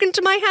who broke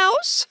into my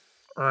house.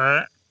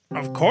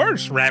 Of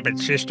course, rabbit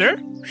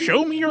sister.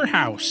 Show me your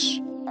house.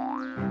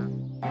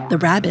 The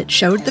rabbit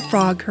showed the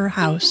frog her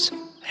house.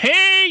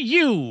 Hey,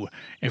 you!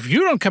 If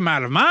you don't come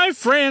out of my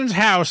friend's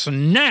house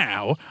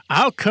now,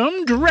 I'll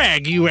come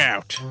drag you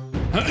out.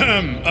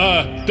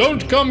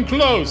 Don't come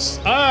close.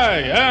 I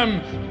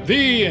am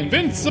the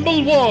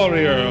Invincible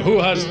Warrior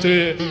who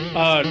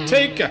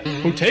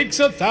takes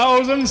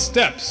 1,000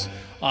 steps.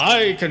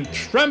 I can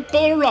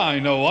trample a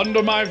rhino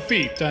under my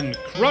feet and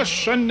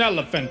crush an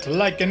elephant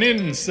like an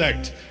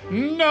insect.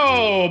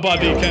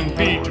 Nobody can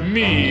beat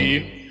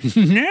me.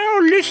 Now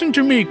listen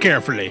to me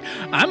carefully.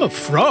 I'm a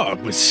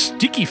frog with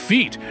sticky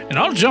feet, and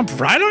I'll jump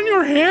right on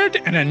your head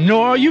and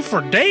annoy you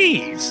for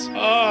days.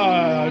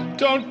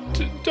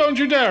 Don't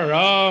you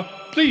dare.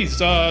 Please,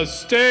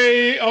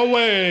 stay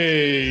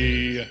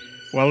away.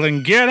 Well,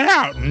 then get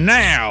out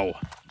now.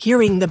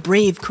 Hearing the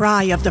brave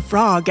cry of the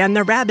frog and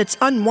the rabbit's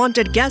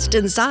unwanted guest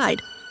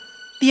inside,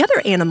 the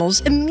other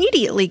animals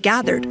immediately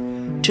gathered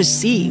to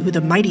see who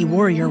the mighty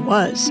warrior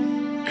was.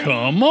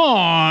 Come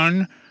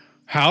on.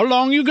 How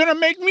long you gonna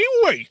make me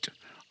wait?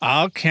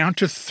 I'll count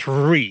to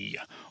 3.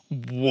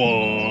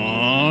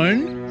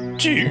 1,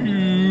 2...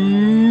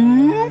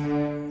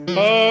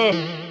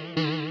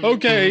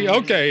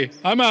 Okay.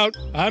 I'm out.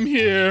 I'm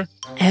here.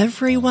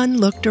 Everyone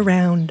looked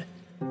around,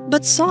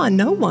 but saw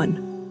no one.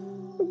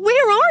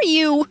 Where are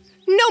you?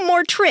 No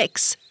more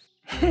tricks.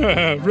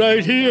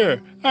 Right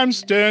here. I'm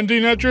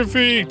standing at your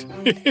feet.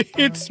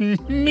 It's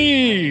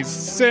me,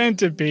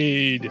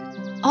 Centipede.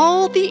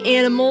 All the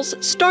animals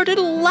started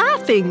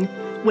laughing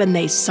when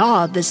they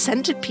saw the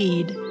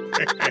centipede.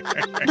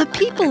 The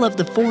people of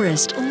the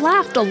forest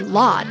laughed a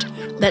lot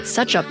that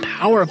such a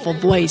powerful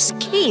voice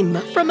came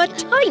from a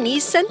tiny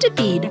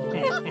centipede.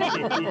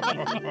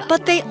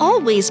 But they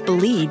always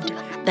believed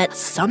that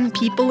some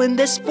people in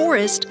this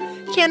forest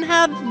can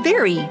have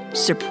very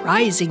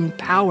surprising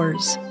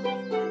powers.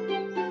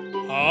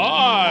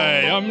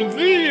 I am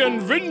the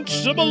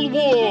Invincible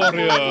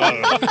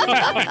Warrior.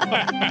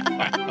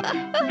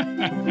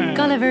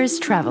 Gulliver's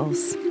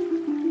Travels.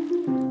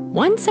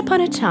 Once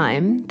upon a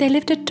time, there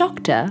lived a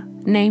doctor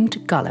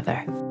named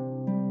Gulliver.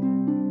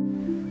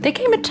 There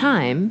came a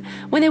time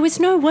when there was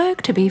no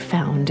work to be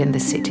found in the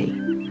city.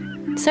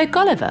 So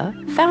Gulliver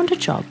found a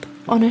job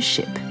on a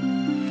ship.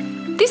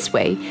 This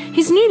way,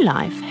 his new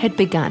life had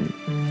begun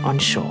on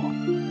shore.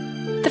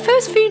 The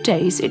first few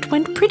days, it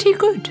went pretty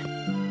good.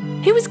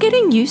 He was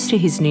getting used to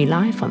his new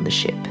life on the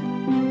ship.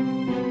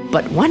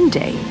 But one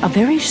day, a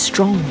very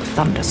strong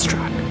thunder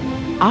struck.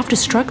 After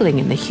struggling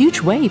in the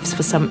huge waves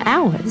for some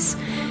hours,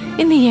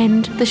 in the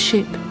end, the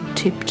ship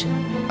tipped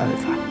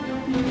over.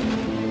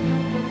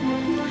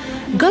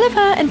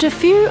 Gulliver and a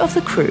few of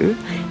the crew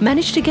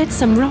managed to get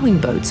some rowing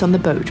boats on the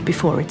boat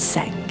before it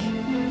sank.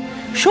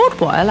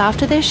 Short while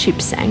after their ship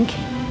sank,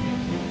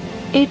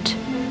 it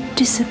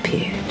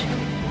disappeared.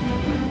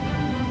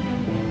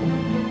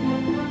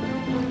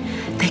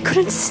 They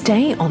couldn't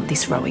stay on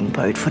this rowing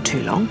boat for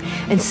too long,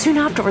 and soon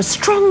after a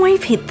strong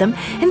wave hit them,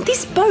 and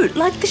this boat,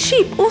 like the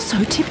ship,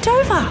 also tipped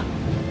over.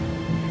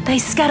 They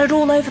scattered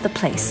all over the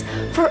place.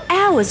 For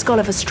hours,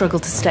 Gulliver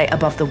struggled to stay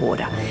above the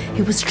water.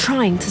 He was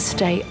trying to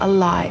stay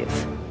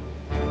alive.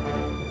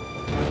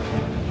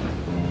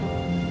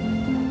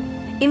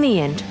 In the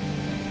end,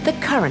 the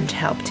current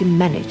helped him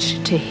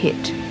manage to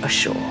hit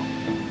ashore.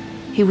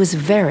 He was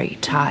very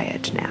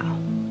tired now.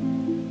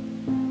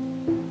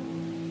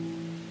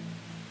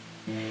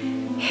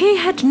 He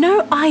had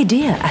no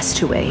idea as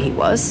to where he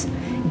was.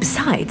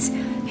 Besides,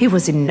 he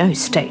was in no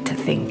state to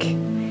think.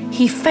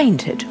 He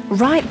fainted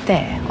right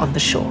there on the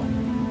shore.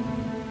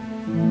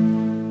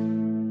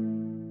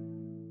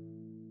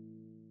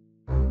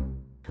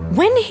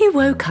 When he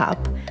woke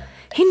up,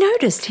 he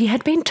noticed he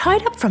had been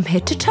tied up from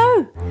head to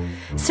toe.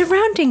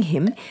 Surrounding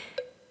him,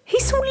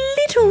 he saw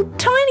little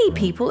tiny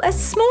people as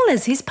small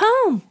as his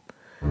palm.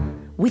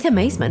 With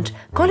amazement,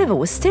 Gulliver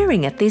was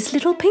staring at these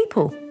little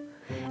people.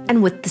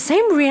 And with the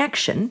same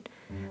reaction,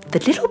 the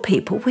little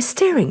people were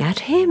staring at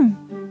him.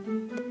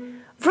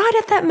 Right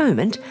at that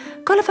moment,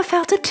 Gulliver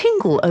felt a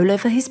tingle all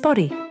over his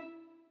body.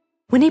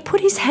 When he put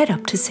his head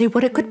up to see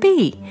what it could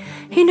be,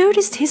 he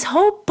noticed his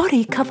whole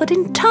body covered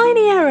in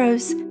tiny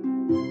arrows.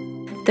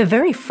 The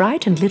very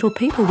frightened little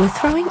people were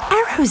throwing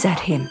arrows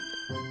at him.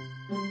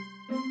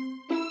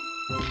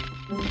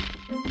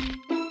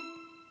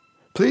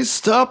 Please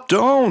stop,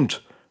 don't.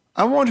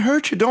 I won't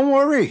hurt you, don't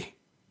worry.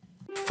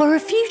 For a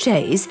few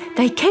days,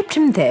 they kept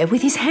him there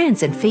with his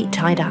hands and feet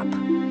tied up.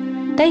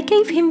 They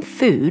gave him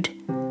food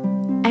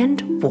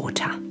and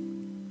water.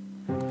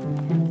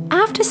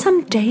 After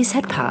some days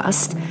had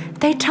passed,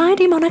 they tied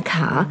him on a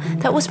car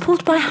that was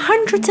pulled by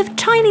hundreds of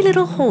tiny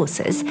little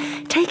horses,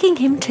 taking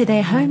him to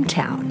their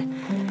hometown.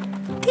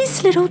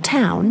 This little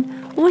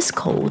town was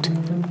called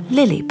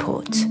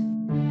Lilliput.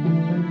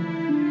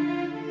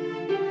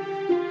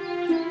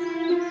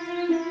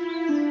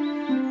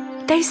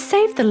 They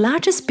saved the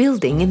largest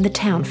building in the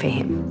town for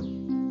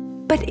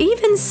him. But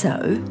even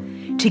so,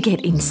 to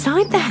get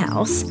inside the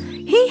house,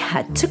 he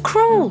had to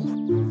crawl.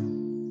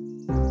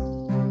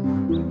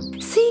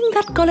 Seeing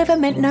that Gulliver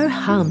meant no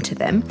harm to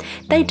them,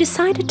 they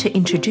decided to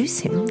introduce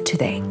him to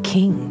their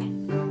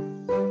king.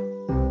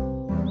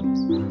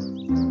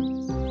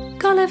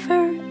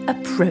 Gulliver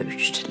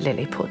approached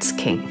Lilliput's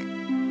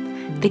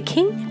king. The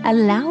king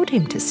allowed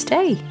him to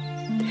stay.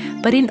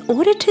 But in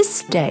order to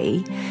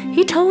stay,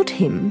 he told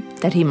him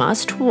that he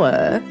must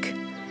work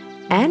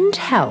and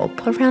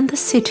help around the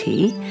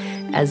city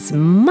as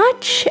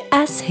much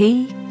as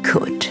he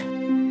could.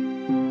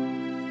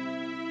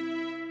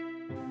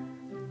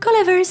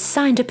 Gulliver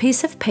signed a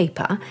piece of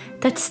paper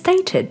that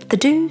stated the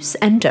do's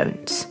and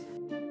don'ts.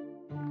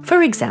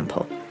 For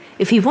example,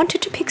 if he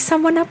wanted to pick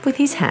someone up with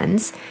his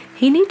hands,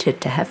 he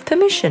needed to have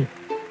permission.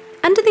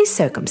 Under these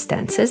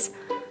circumstances,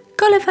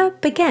 Gulliver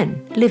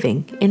began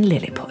living in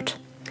Lilliput.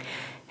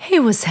 He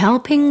was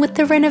helping with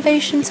the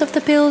renovations of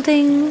the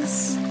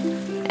buildings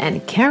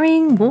and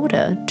carrying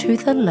water to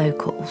the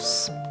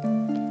locals.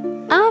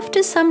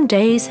 After some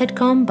days had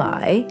gone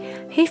by,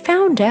 he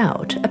found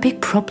out a big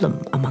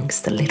problem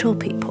amongst the little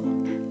people.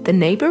 The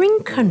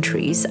neighboring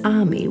country's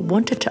army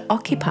wanted to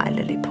occupy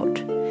Lilliput.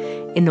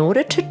 In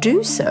order to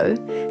do so,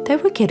 they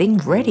were getting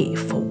ready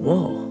for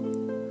war.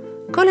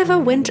 Gulliver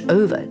went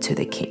over to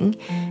the king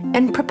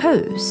and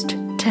proposed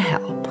to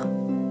help.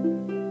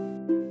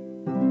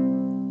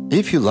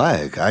 If you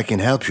like, I can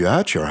help you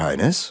out, Your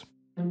Highness.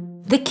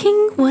 The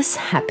king was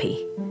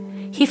happy.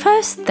 He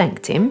first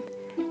thanked him,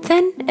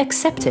 then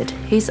accepted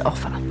his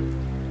offer.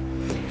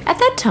 At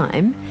that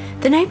time,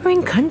 the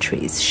neighboring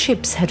countries'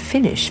 ships had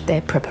finished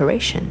their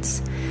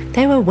preparations.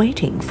 They were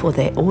waiting for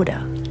their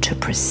order to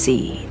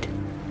proceed.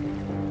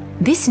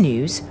 This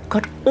news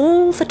got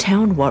all the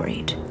town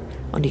worried.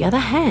 On the other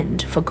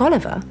hand, for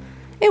Gulliver,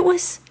 it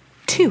was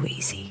too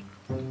easy.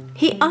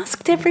 He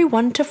asked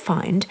everyone to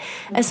find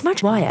as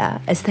much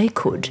wire as they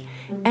could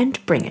and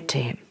bring it to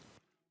him.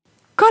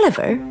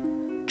 Gulliver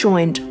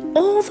joined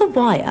all the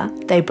wire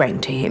they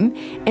brought to him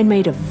and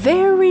made a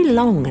very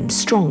long and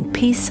strong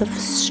piece of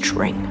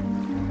string.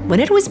 When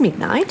it was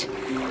midnight,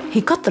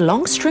 he got the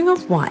long string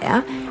of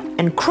wire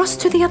and crossed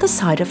to the other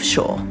side of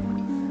shore.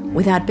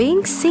 Without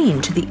being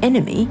seen to the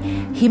enemy,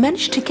 he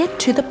managed to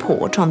get to the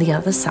port on the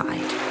other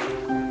side.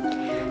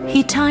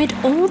 He tied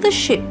all the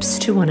ships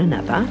to one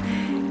another,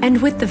 and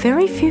with the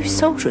very few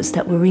soldiers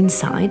that were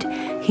inside,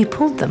 he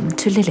pulled them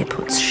to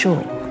Lilliput's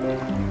shore.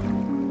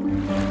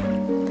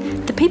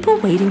 The people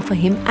waiting for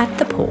him at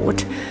the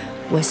port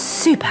were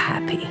super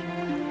happy.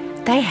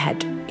 They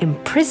had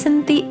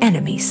imprisoned the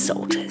enemy's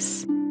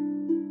soldiers.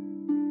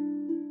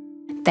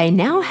 They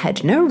now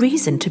had no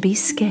reason to be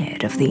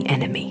scared of the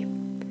enemy.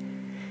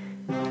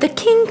 The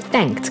king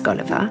thanked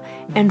Gulliver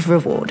and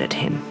rewarded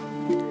him.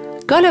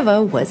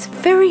 Gulliver was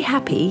very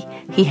happy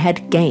he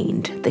had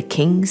gained the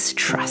king's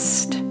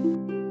trust.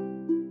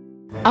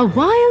 A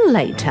while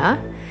later,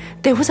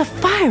 there was a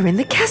fire in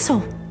the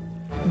castle.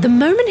 The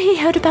moment he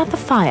heard about the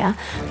fire,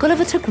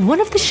 Gulliver took one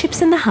of the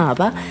ships in the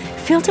harbour,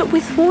 filled it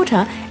with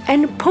water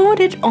and poured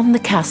it on the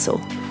castle,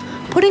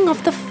 putting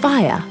off the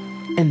fire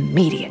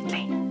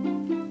immediately.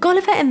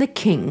 Gulliver and the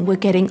king were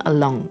getting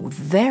along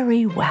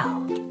very well.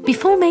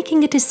 Before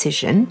making a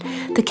decision,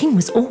 the king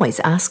was always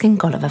asking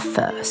Gulliver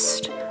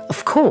first.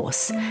 Of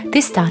course,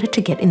 this started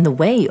to get in the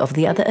way of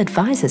the other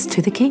advisors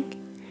to the king.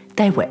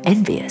 They were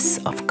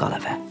envious of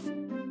Gulliver.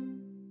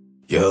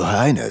 Your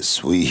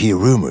Highness, we hear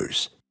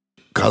rumors.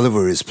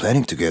 Gulliver is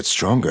planning to get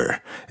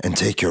stronger and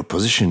take your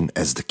position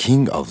as the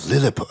king of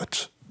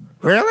Lilliput.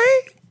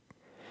 Really?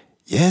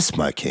 Yes,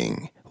 my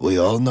king. We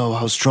all know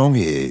how strong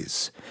he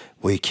is.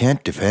 We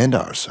can't defend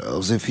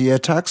ourselves if he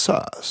attacks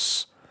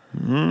us.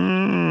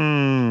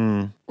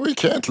 We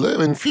can't live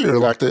in fear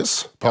like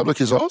this. Public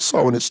is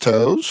also on its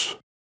toes.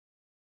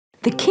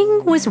 The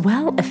king was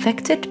well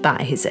affected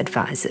by his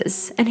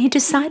advisers, and he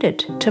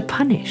decided to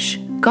punish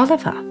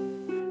Gulliver.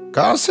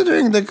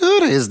 Considering the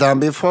good he's done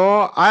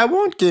before, I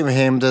won't give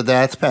him the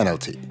death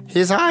penalty.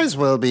 His eyes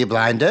will be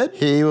blinded,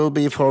 he will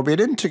be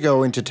forbidden to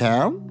go into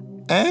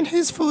town, and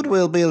his food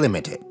will be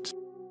limited.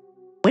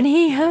 When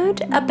he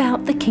heard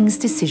about the king's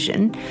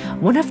decision,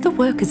 one of the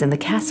workers in the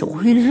castle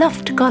who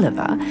loved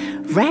Gulliver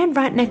ran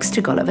right next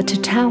to Gulliver to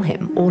tell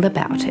him all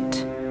about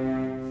it.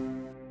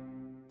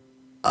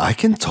 I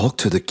can talk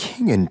to the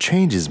king and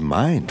change his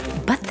mind.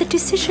 But the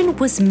decision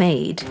was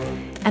made,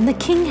 and the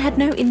king had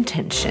no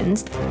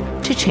intentions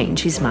to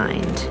change his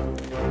mind.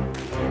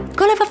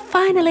 Gulliver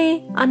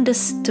finally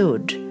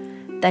understood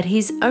that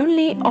his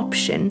only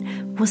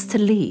option was to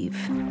leave.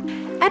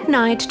 At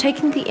night,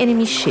 taking the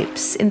enemy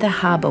ships in the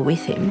harbour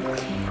with him,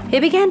 he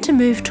began to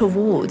move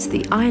towards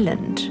the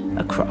island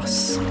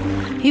across.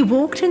 He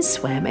walked and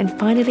swam and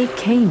finally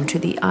came to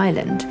the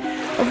island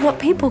of what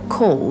people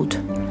called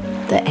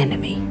the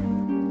enemy.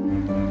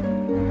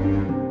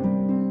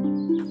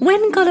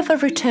 When Gulliver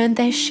returned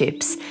their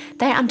ships,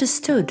 they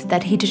understood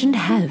that he didn't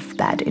have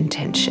bad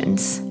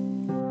intentions.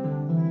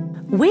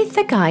 With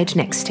the guide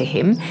next to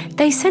him,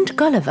 they sent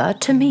Gulliver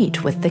to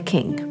meet with the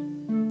king.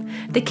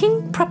 The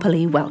king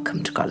properly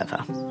welcomed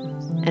Gulliver,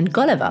 and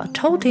Gulliver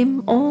told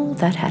him all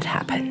that had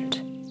happened.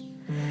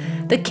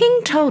 The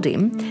king told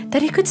him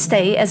that he could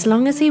stay as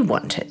long as he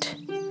wanted.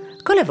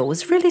 Gulliver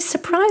was really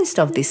surprised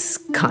of this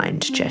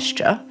kind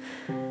gesture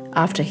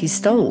after he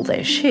stole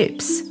their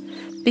ships,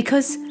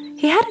 because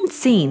he hadn't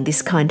seen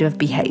this kind of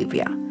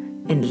behaviour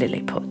in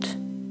Lilliput.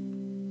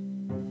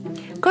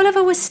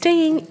 Gulliver was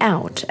staying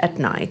out at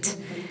night,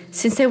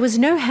 since there was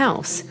no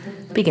house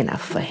big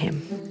enough for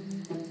him.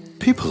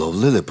 People of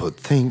Lilliput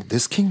think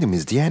this kingdom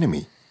is the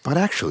enemy, but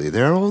actually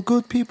they're all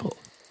good people.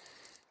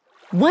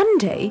 One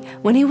day,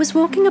 when he was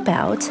walking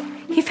about,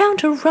 he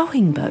found a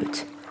rowing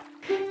boat.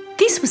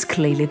 This was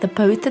clearly the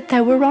boat that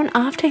they were on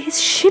after his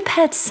ship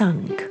had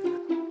sunk.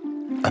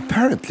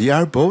 Apparently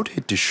our boat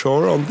hit the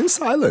shore on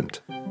this island.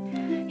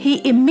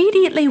 He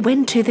immediately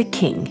went to the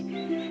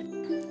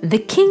king. The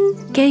king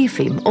gave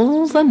him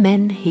all the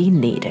men he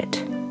needed.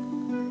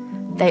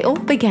 They all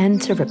began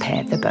to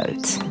repair the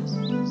boat.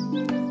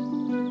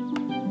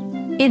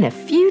 In a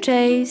few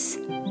days,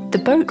 the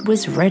boat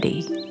was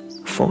ready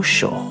for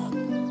shore.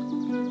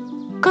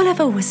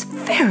 Gulliver was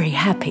very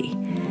happy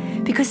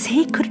because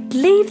he could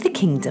leave the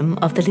kingdom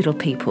of the little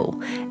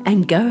people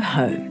and go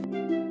home.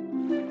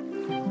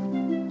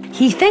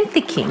 He thanked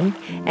the king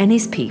and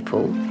his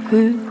people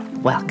who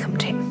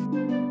welcomed him.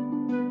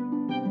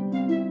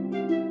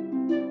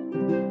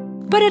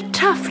 But a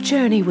tough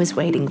journey was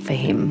waiting for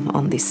him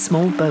on this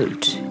small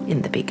boat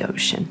in the big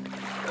ocean.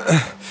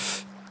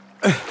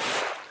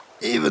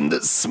 Even the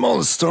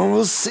smallest storm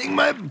will sink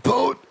my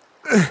boat.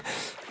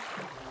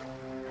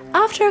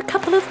 After a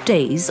couple of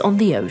days on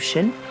the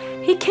ocean,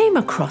 he came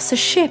across a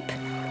ship.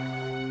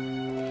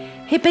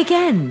 He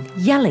began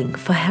yelling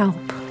for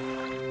help.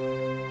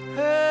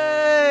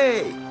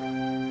 Hey!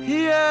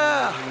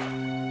 Here!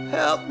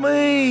 Help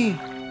me!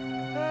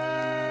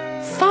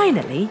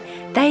 Finally,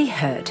 they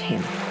heard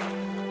him.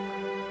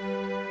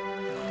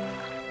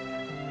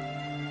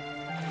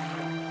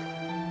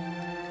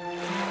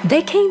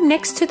 They came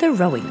next to the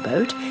rowing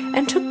boat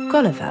and took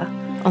Gulliver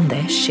on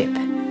their ship.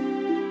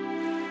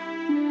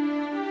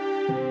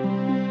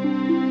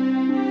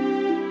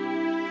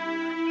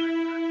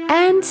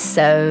 And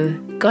so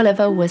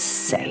Gulliver was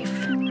safe.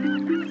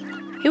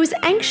 He was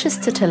anxious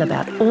to tell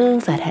about all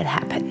that had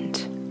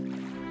happened.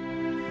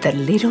 The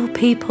little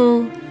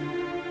people,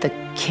 the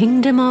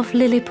kingdom of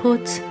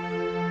Lilliput,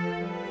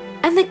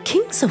 and the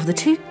kings of the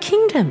two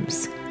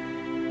kingdoms.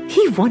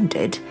 He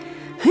wondered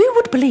who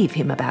would believe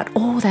him about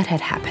all that had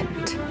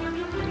happened.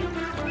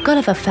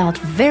 Gulliver felt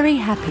very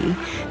happy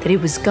that he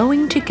was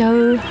going to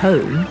go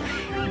home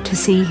to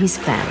see his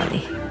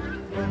family.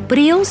 But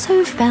he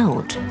also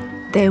felt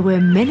there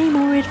were many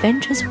more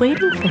adventures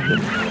waiting for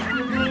him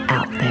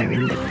out there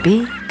in the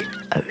big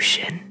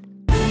ocean.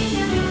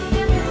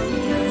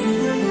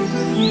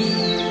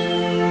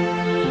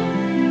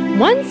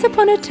 Once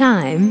upon a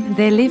time,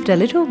 there lived a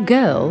little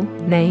girl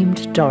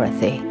named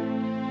Dorothy.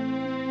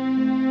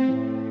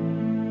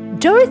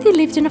 Dorothy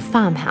lived in a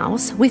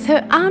farmhouse with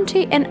her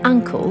auntie and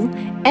uncle,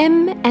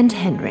 Em and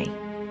Henry.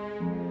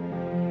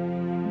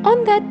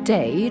 On that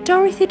day,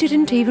 Dorothy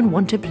didn't even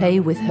want to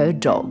play with her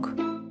dog.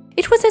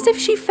 It was as if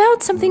she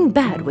felt something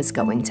bad was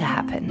going to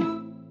happen.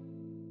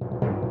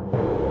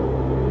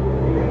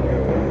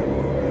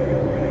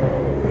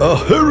 A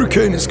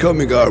hurricane is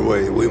coming our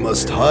way. We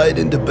must hide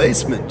in the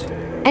basement.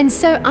 And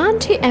so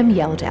Auntie Em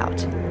yelled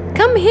out,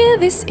 "Come here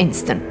this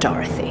instant,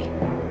 Dorothy."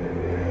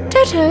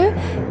 "Toto,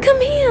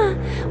 come here.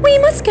 We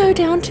must go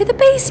down to the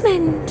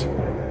basement."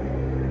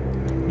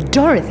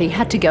 Dorothy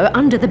had to go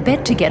under the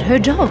bed to get her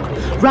dog.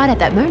 Right at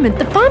that moment,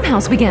 the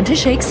farmhouse began to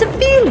shake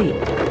severely.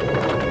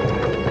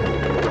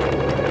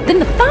 Then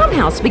the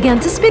farmhouse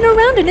began to spin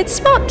around in its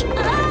spot.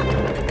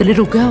 The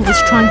little girl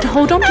was trying to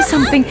hold on to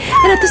something,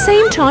 and at the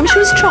same time she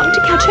was trying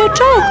to catch her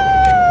dog.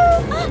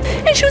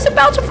 And she was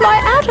about to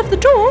fly out of the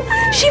door.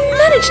 She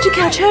managed to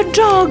catch her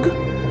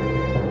dog.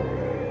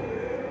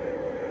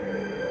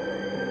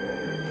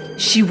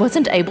 She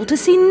wasn't able to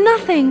see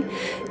nothing,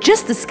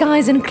 just the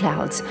skies and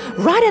clouds.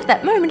 Right at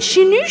that moment,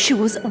 she knew she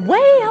was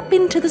way up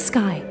into the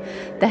sky.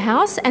 The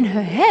house and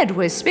her head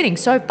were spinning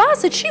so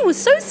fast that she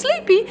was so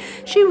sleepy,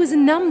 she was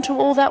numb to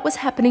all that was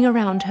happening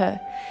around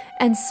her.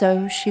 And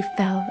so she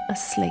fell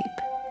asleep.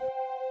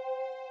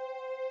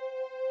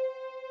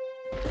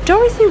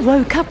 Dorothy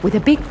woke up with a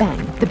big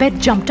bang. The bed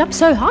jumped up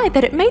so high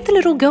that it made the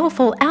little girl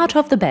fall out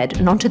of the bed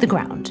and onto the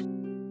ground.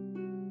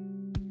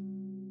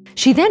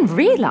 She then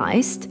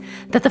realized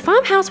that the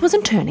farmhouse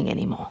wasn't turning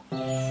anymore.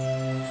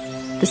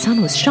 The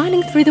sun was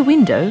shining through the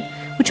window,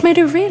 which made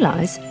her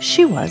realize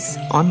she was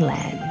on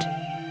land.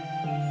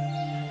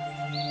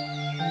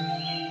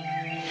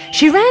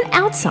 She ran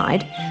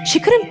outside. She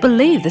couldn't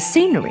believe the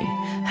scenery.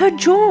 Her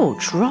jaw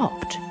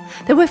dropped.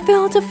 There were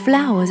fields of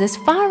flowers as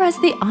far as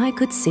the eye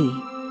could see.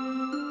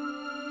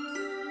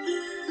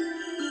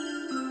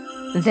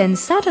 Then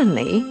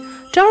suddenly,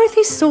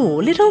 Dorothy saw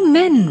little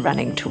men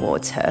running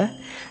towards her.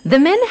 The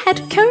men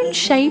had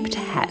cone-shaped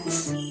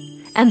hats,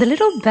 and the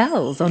little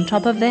bells on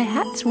top of their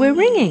hats were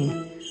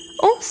ringing.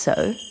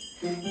 Also,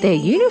 their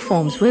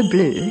uniforms were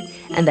blue,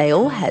 and they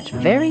all had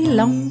very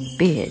long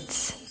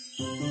beards.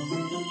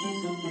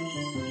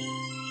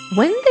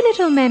 When the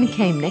little men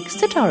came next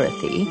to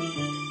Dorothy,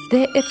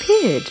 there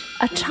appeared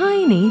a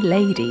tiny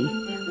lady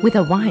with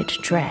a white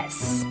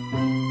dress.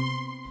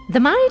 The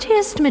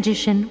mightiest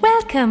magician,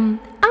 welcome!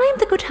 I'm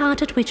the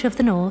good-hearted witch of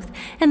the north,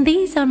 and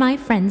these are my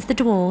friends, the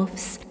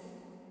dwarfs.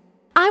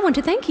 I want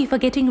to thank you for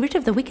getting rid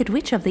of the wicked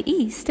witch of the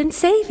east and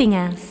saving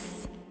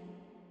us.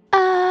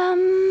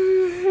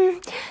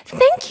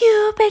 Thank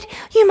you, but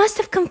you must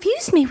have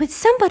confused me with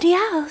somebody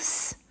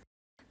else.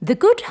 The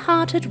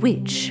good-hearted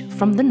witch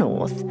from the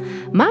north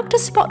marked a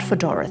spot for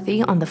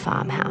Dorothy on the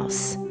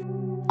farmhouse.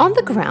 On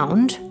the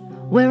ground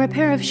were a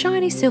pair of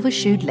shiny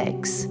silver-shoed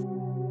legs.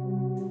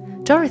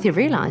 Dorothy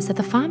realized that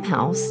the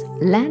farmhouse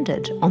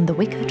landed on the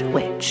wicked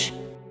witch.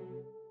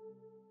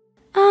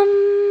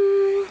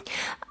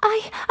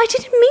 I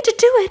didn't mean to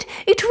do it.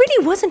 It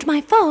really wasn't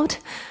my fault.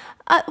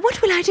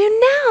 What will I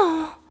do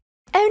now?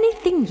 Only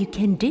thing you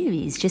can do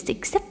is just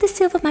accept the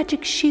silver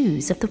magic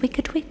shoes of the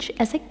wicked witch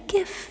as a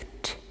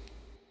gift.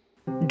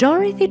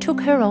 Dorothy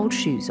took her old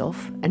shoes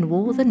off and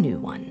wore the new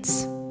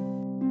ones.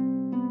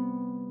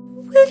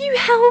 Will you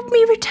help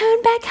me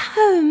return back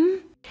home?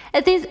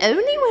 There's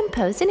only one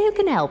person who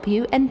can help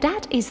you, and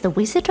that is the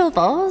Wizard of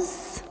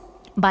Oz.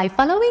 By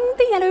following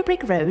the yellow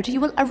brick road,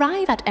 you will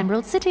arrive at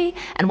Emerald City,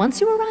 and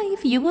once you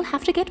arrive, you will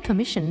have to get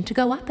permission to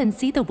go up and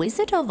see the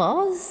Wizard of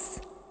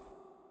Oz.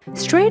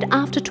 Straight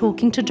after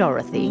talking to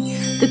Dorothy,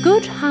 the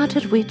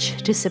good-hearted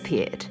witch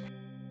disappeared.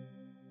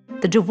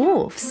 The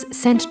dwarfs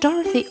sent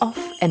Dorothy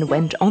off and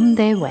went on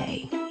their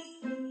way.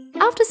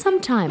 After some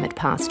time had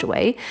passed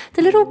away,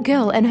 the little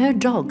girl and her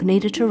dog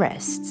needed to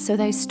rest, so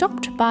they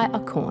stopped by a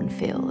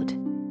cornfield.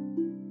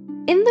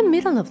 In the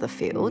middle of the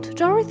field,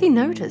 Dorothy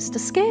noticed a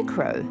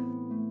scarecrow.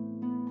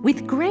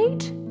 With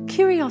great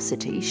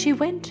curiosity, she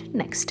went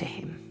next to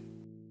him.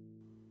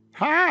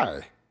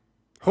 Hi,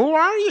 who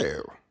are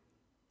you?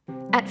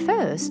 At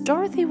first,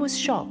 Dorothy was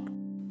shocked,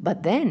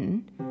 but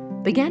then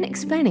began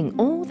explaining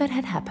all that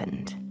had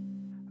happened.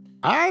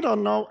 I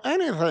don't know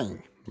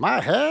anything. My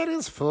head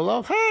is full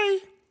of hay.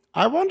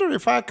 I wonder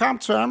if I come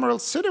to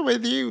Emerald City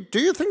with you, do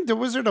you think the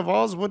Wizard of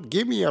Oz would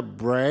give me a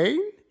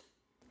brain?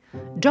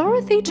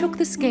 Dorothy took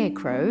the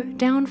scarecrow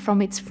down from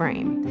its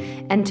frame,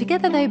 and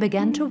together they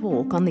began to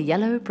walk on the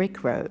yellow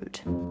brick road.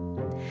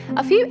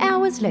 A few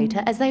hours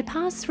later, as they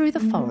passed through the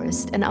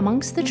forest and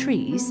amongst the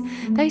trees,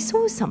 they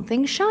saw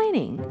something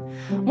shining.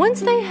 Once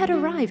they had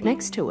arrived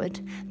next to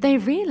it, they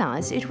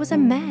realized it was a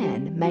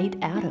man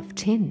made out of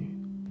tin.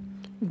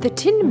 The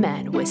Tin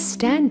Man was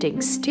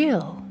standing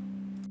still.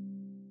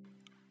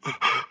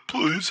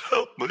 Please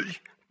help me.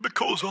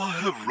 Because I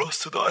have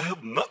rusted, I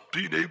have not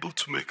been able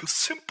to make a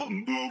simple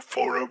move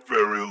for a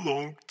very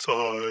long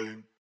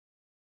time.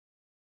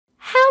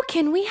 How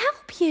can we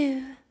help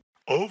you?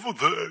 Over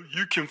there,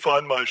 you can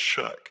find my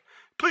shack.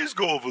 Please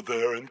go over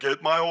there and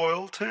get my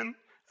oil tin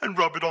and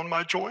rub it on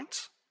my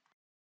joints.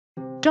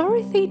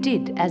 Dorothy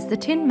did as the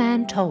Tin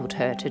Man told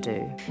her to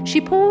do.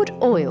 She poured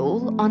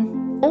oil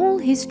on all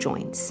his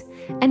joints,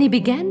 and he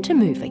began to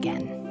move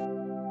again.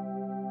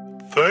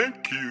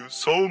 Thank you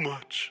so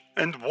much.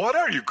 And what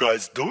are you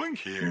guys doing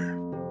here?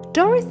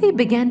 Dorothy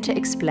began to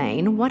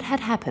explain what had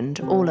happened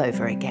all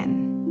over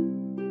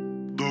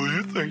again. Do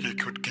you think you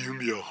could give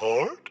me a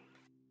heart?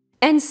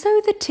 And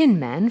so the Tin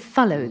Man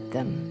followed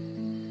them.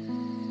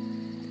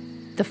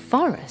 The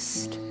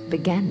forest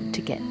began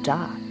to get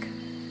dark.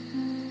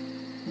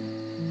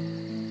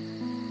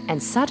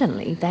 And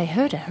suddenly they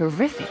heard a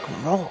horrific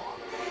roar,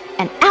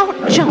 and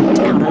out jumped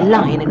out a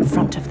lion in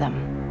front of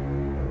them.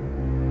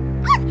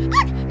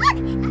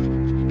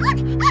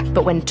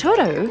 But when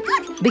Toto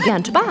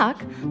began to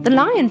bark, the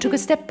lion took a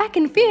step back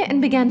in fear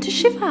and began to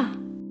shiver.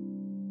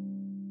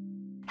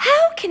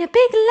 How can a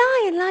big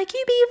lion like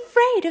you be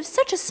afraid of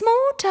such a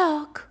small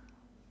dog?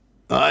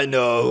 I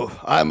know,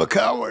 I'm a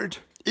coward.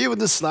 Even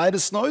the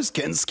slightest noise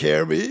can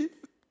scare me.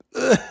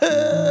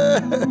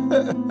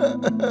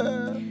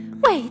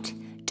 Wait,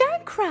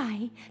 don't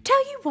cry.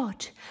 Tell you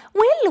what,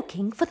 we're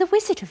looking for the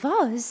Wizard of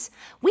Oz.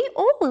 We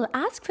all will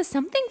ask for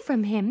something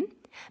from him.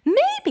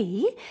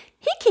 Maybe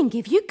he can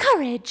give you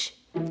courage.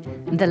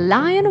 The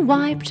lion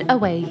wiped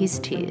away his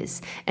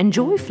tears and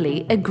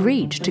joyfully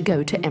agreed to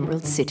go to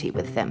Emerald City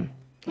with them.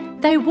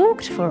 They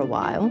walked for a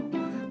while.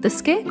 The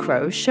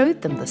Scarecrow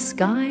showed them the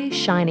sky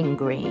shining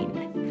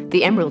green.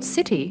 The Emerald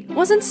City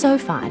wasn't so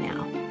far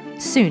now.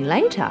 Soon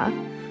later,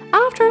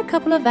 after a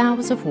couple of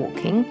hours of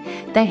walking,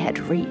 they had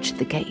reached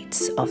the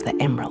gates of the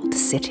Emerald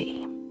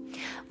City.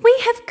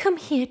 We have come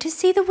here to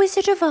see the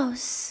Wizard of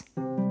Oz.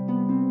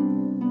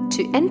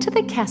 To enter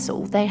the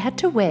castle, they had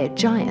to wear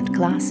giant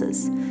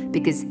glasses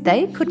because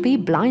they could be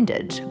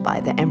blinded by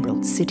the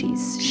Emerald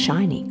City's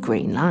shiny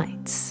green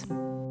lights.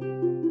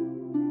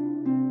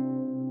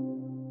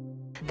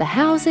 The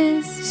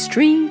houses,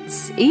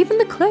 streets, even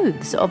the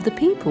clothes of the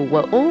people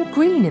were all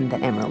green in the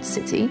Emerald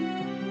City.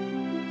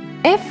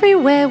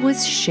 Everywhere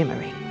was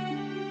shimmering.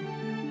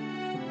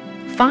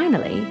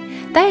 Finally,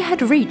 they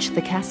had reached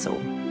the castle.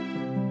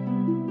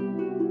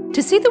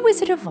 To see the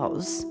Wizard of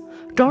Oz,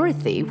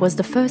 Dorothy was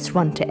the first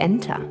one to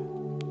enter.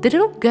 The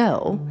little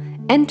girl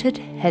entered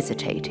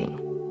hesitating,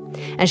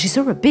 and she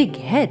saw a big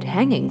head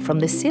hanging from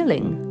the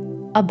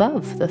ceiling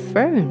above the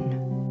throne.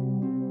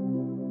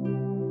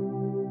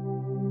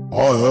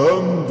 I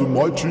am the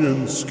mighty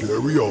and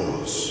scary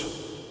Oz.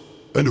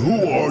 And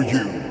who are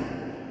you?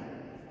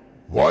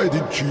 Why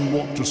did you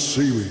want to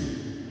see me?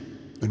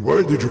 And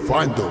where did you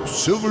find those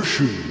silver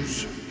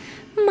shoes?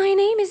 My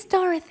name is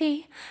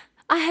Dorothy.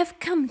 I have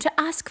come to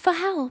ask for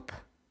help.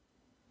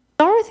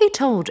 Dorothy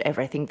told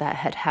everything that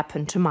had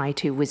happened to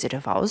mighty Wizard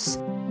of Oz.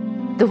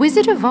 The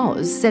Wizard of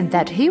Oz said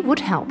that he would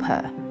help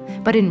her,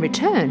 but in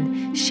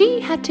return,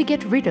 she had to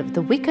get rid of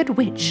the Wicked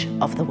Witch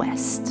of the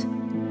West.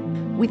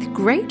 With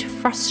great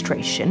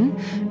frustration,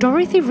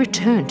 Dorothy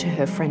returned to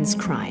her friends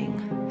crying,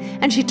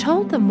 and she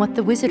told them what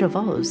the Wizard of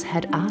Oz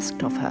had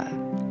asked of her.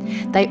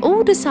 They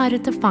all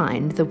decided to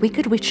find the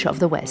Wicked Witch of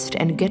the West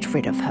and get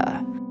rid of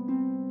her.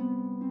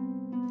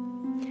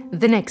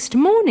 The next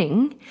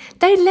morning,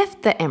 they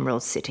left the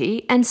Emerald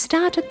City and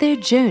started their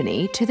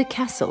journey to the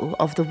castle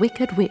of the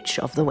Wicked Witch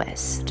of the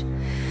West.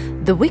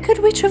 The Wicked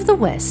Witch of the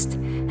West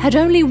had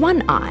only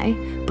one eye,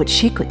 but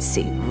she could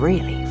see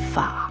really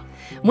far.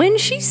 When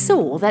she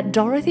saw that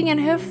Dorothy and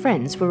her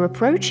friends were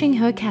approaching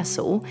her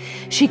castle,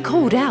 she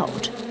called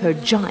out her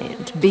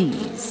giant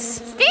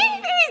bees.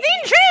 Sting these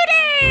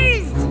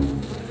intruders!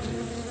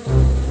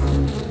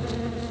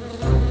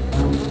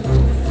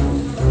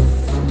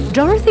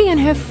 Dorothy and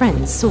her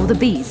friends saw the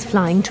bees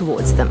flying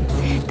towards them.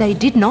 They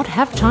did not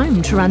have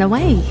time to run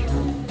away.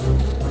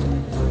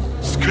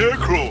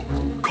 Scarecrow,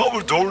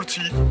 cover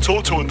Dorothy,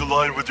 Toto and the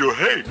lion with your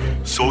hay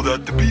so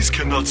that the bees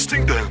cannot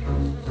sting them.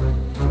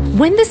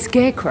 When the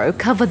Scarecrow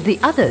covered the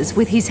others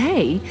with his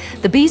hay,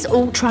 the bees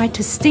all tried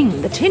to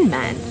sting the Tin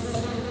Man.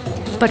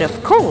 But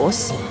of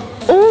course,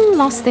 all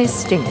lost their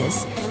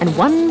stingers, and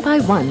one by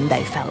one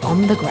they fell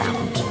on the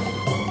ground.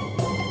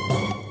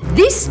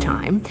 This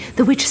time,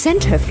 the witch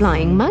sent her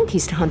flying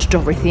monkeys to hunt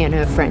Dorothy and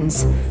her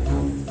friends.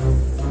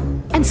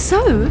 And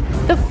so,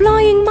 the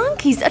flying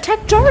monkeys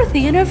attacked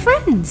Dorothy and her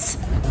friends.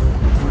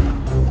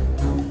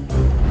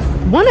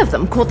 One of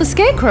them caught the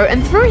Scarecrow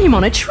and threw him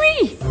on a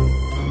tree.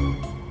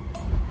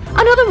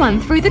 Another one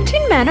threw the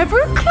Tin Man over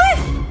a cliff.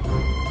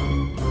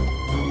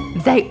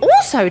 They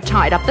also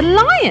tied up the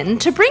lion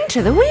to bring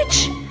to the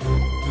witch.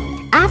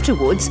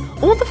 Afterwards,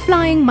 all the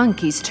flying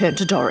monkeys turned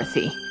to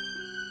Dorothy.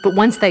 But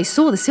once they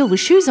saw the silver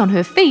shoes on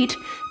her feet,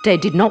 they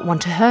did not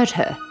want to hurt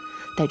her.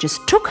 They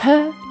just took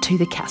her to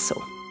the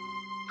castle.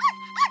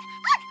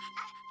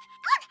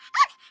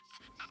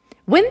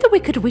 When the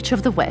Wicked Witch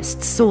of the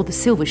West saw the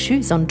silver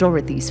shoes on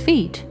Dorothy's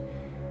feet,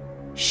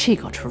 she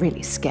got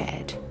really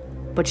scared.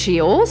 But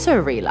she also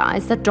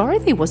realized that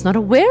Dorothy was not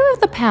aware of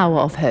the power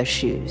of her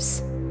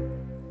shoes.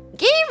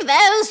 Give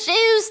those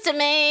shoes to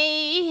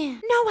me. No,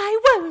 I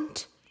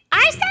won't.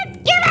 I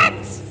said give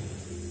it!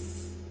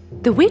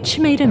 The witch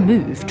made a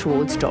move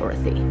towards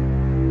Dorothy.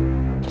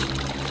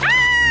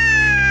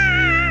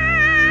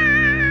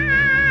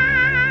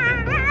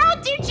 How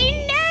did you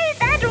know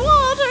that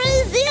water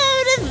is the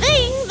only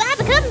thing that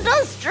can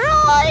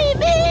destroy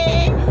me?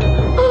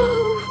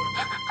 Oh,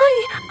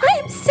 I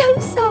am so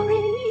sorry.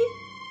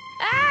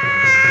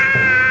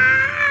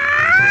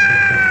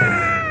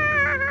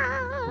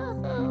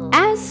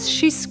 As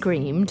she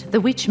screamed, the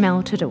witch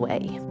melted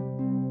away.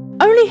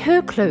 Only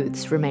her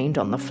clothes remained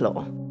on the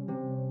floor.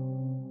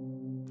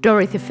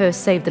 Dorothy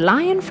first saved the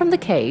lion from the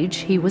cage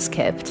he was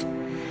kept.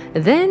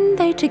 Then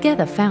they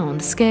together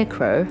found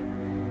Scarecrow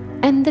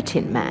and the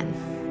Tin Man.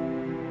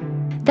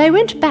 They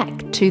went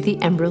back to the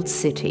Emerald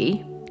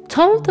City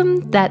told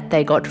them that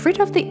they got rid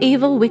of the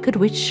evil Wicked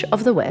Witch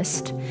of the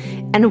West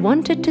and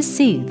wanted to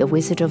see the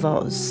Wizard of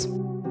Oz.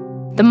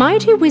 The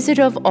mighty Wizard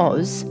of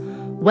Oz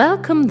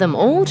welcomed them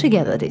all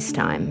together this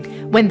time.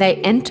 When they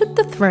entered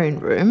the throne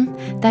room,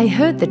 they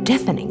heard the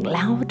deafening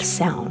loud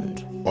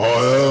sound. I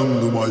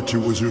am the mighty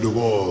Wizard of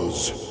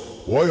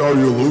Oz. Why are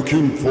you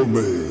looking for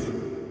me?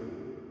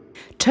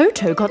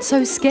 Toto got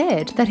so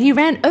scared that he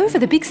ran over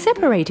the big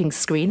separating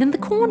screen in the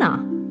corner.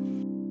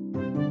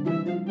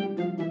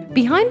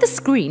 Behind the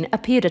screen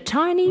appeared a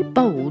tiny,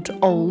 bold,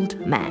 old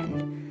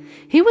man.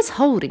 He was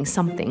holding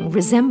something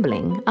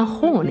resembling a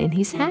horn in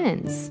his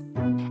hands.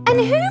 And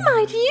who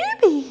might you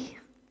be?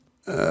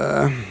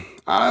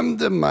 I'm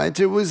the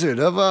mighty Wizard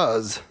of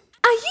Oz.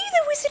 Are you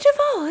the Wizard of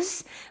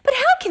Oz? But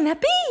how can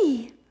that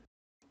be?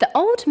 The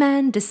old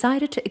man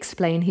decided to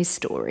explain his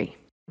story.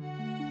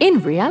 In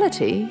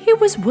reality, he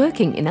was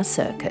working in a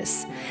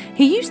circus.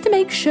 He used to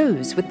make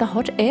shows with the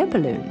hot air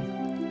balloon.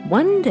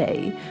 One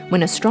day,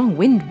 when a strong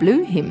wind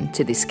blew him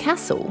to this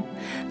castle,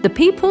 the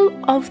people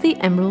of the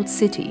Emerald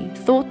City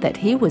thought that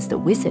he was the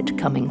wizard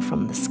coming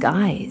from the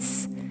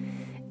skies.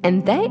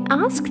 And they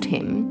asked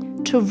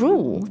him to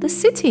rule the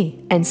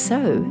city, and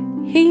so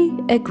he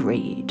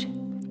agreed.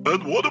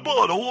 And what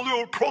about all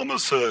your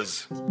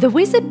promises? The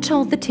wizard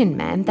told the Tin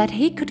Man that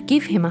he could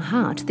give him a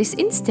heart this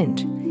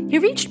instant. He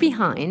reached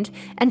behind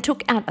and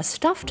took out a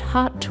stuffed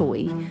heart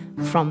toy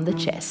from the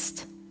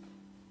chest.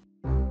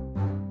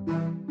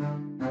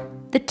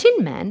 The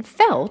Tin Man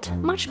felt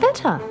much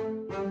better.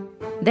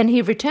 Then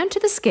he returned to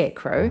the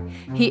Scarecrow.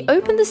 He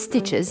opened the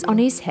stitches on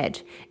his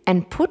head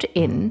and put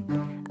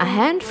in a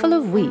handful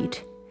of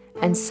wheat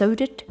and sewed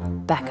it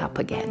back up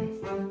again.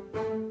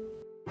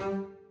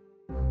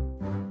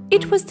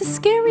 It was the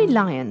Scary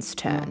Lion's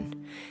turn.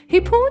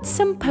 He poured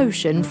some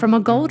potion from a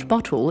gold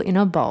bottle in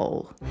a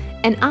bowl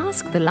and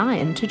asked the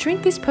lion to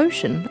drink this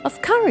potion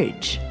of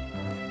courage.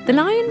 The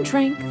lion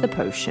drank the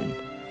potion.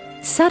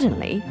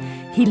 Suddenly,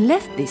 he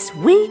left this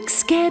weak,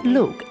 scared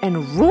look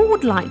and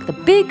roared like the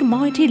big,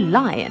 mighty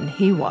lion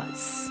he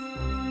was.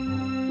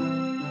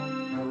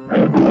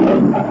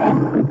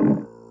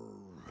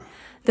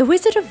 The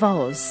Wizard of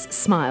Oz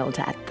smiled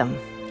at them.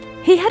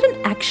 He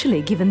hadn't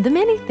actually given them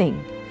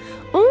anything.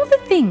 All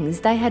the things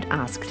they had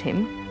asked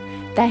him,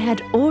 they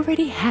had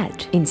already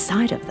had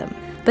inside of them,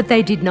 but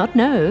they did not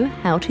know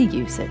how to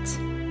use it.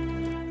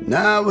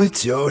 Now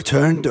it's your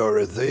turn,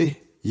 Dorothy.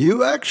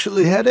 You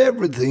actually had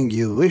everything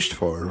you wished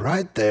for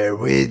right there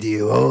with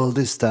you all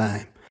this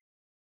time.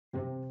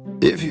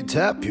 If you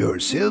tap your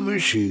silver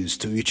shoes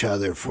to each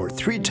other for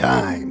 3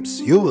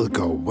 times, you will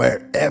go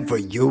wherever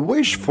you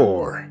wish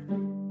for.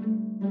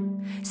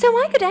 So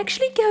I could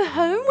actually go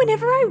home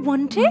whenever I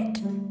wanted?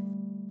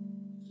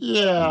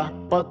 Yeah,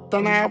 but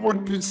then I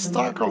would be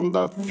stuck on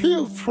that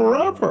field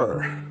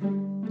forever.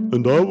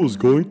 And I was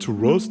going to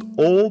rust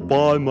all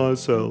by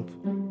myself.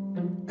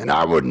 And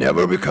I would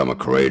never become a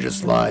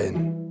courageous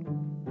lion.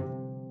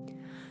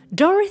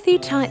 Dorothy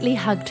tightly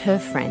hugged her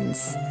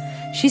friends.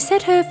 She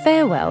said her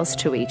farewells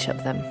to each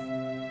of them.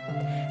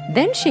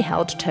 Then she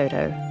held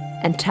Toto,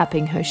 and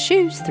tapping her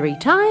shoes 3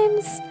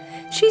 times,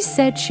 she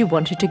said she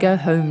wanted to go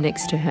home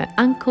next to her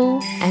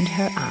uncle and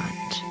her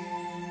aunt.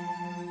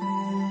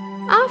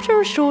 After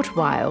a short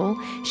while,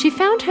 she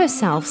found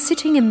herself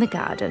sitting in the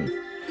garden.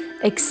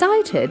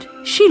 Excited,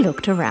 she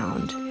looked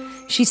around.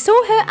 She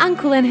saw her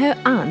uncle and her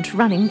aunt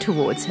running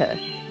towards her.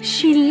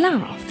 She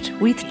laughed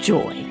with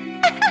joy.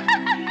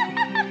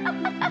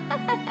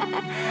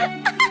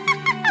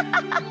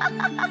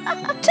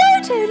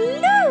 Toto,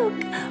 look!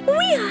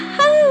 We are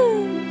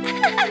home!